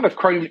kind of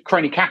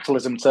crony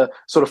capitalism to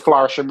sort of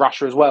flourish in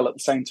Russia as well at the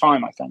same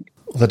time, I think.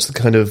 Well, that's the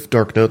kind of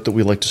dark note that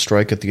we like to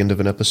strike at the end of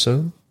an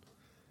episode.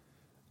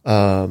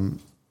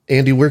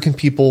 Andy, where can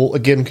people,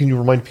 again, can you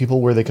remind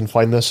people where they can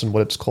find this and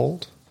what it's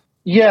called?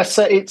 Yeah,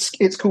 so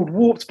it's called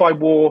Warped by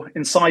War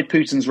Inside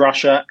Putin's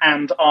Russia,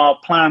 and our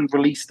planned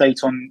release date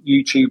on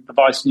YouTube, the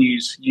Vice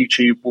News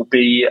YouTube, will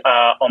be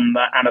on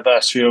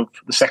the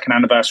second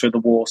anniversary of the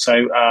war,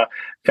 so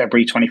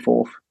February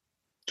 24th.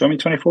 Do you want me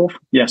 24th?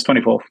 Yes,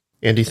 24th.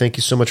 Andy, thank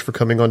you so much for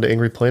coming on to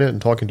Angry Planet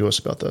and talking to us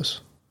about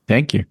this.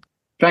 Thank you.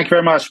 Thank you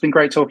very much. It's been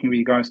great talking with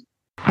you guys.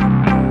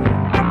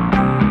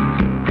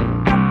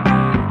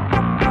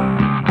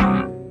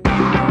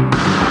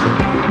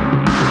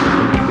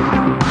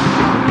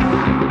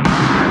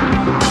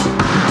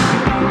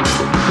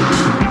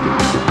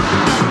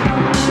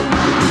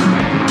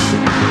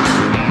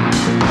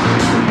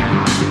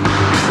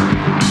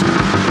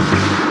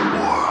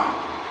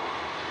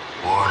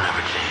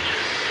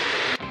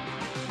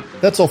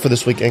 That's all for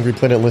this week, Angry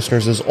Planet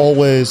listeners. As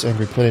always,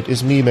 Angry Planet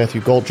is me,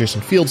 Matthew Gault,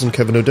 Jason Fields, and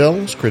Kevin O'Dell.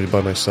 It's created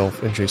by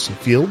myself and Jason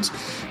Fields.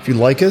 If you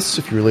like us,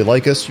 if you really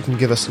like us, you can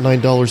give us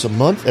 $9 a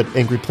month at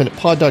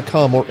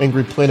angryplanetpod.com or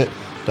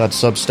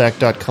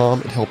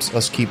angryplanet.substack.com. It helps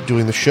us keep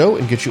doing the show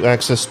and get you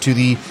access to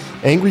the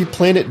Angry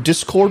Planet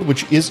Discord,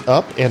 which is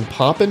up and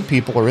popping.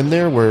 People are in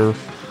there where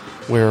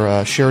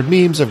shared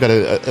memes. I've got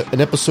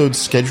an episode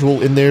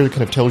schedule in there that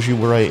kind of tells you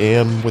where I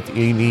am with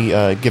any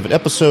given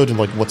episode and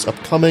like what's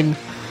upcoming.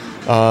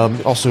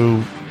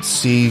 Also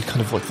see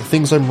kind of like the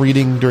things I'm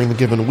reading during the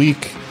given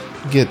week.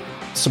 Get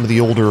some of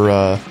the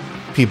older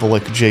people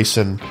like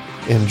Jason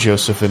and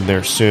Joseph in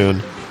there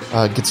soon.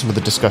 Get some of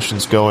the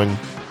discussions going.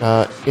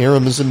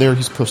 Aram is in there.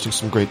 He's posting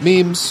some great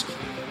memes.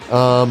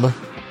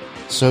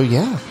 So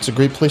yeah, it's a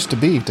great place to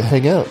be, to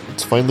hang out.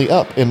 It's finally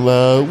up. And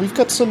we've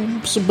got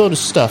some bonus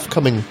stuff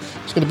coming.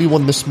 There's going to be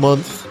one this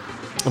month.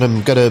 And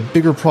I've got a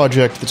bigger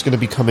project that's going to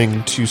be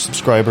coming to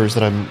subscribers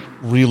that I'm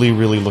really,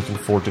 really looking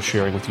forward to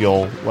sharing with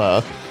y'all.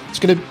 It's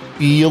going to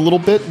be a little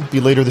bit,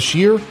 be later this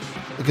year.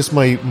 I guess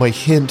my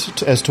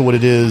hint as to what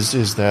it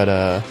is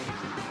that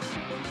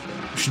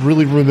we should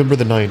really remember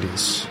the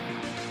 90s.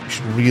 We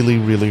should really,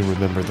 really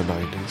remember the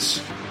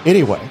 90s.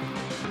 Anyway,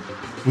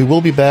 we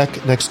will be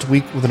back next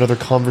week with another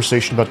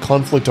conversation about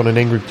conflict on an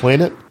angry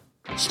planet.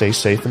 Stay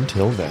safe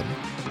until then.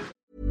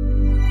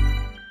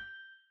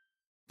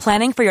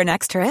 Planning for your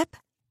next trip?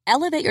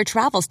 Elevate your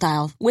travel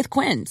style with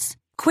Quince.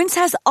 Quince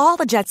has all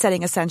the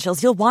jet-setting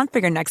essentials you'll want for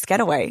your next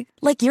getaway,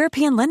 like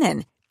European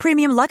linen,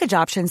 premium luggage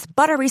options,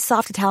 buttery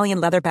soft Italian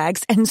leather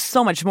bags, and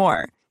so much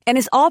more. And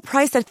is all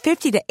priced at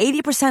 50 to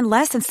 80%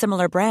 less than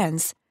similar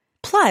brands.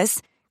 Plus,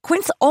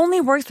 Quince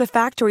only works with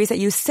factories that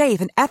use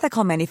safe and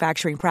ethical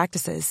manufacturing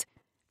practices.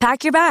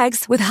 Pack your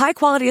bags with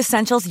high-quality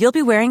essentials you'll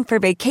be wearing for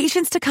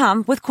vacations to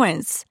come with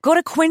Quince. Go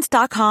to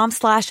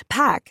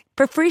quince.com/pack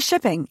for free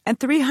shipping and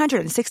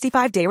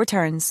 365-day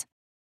returns.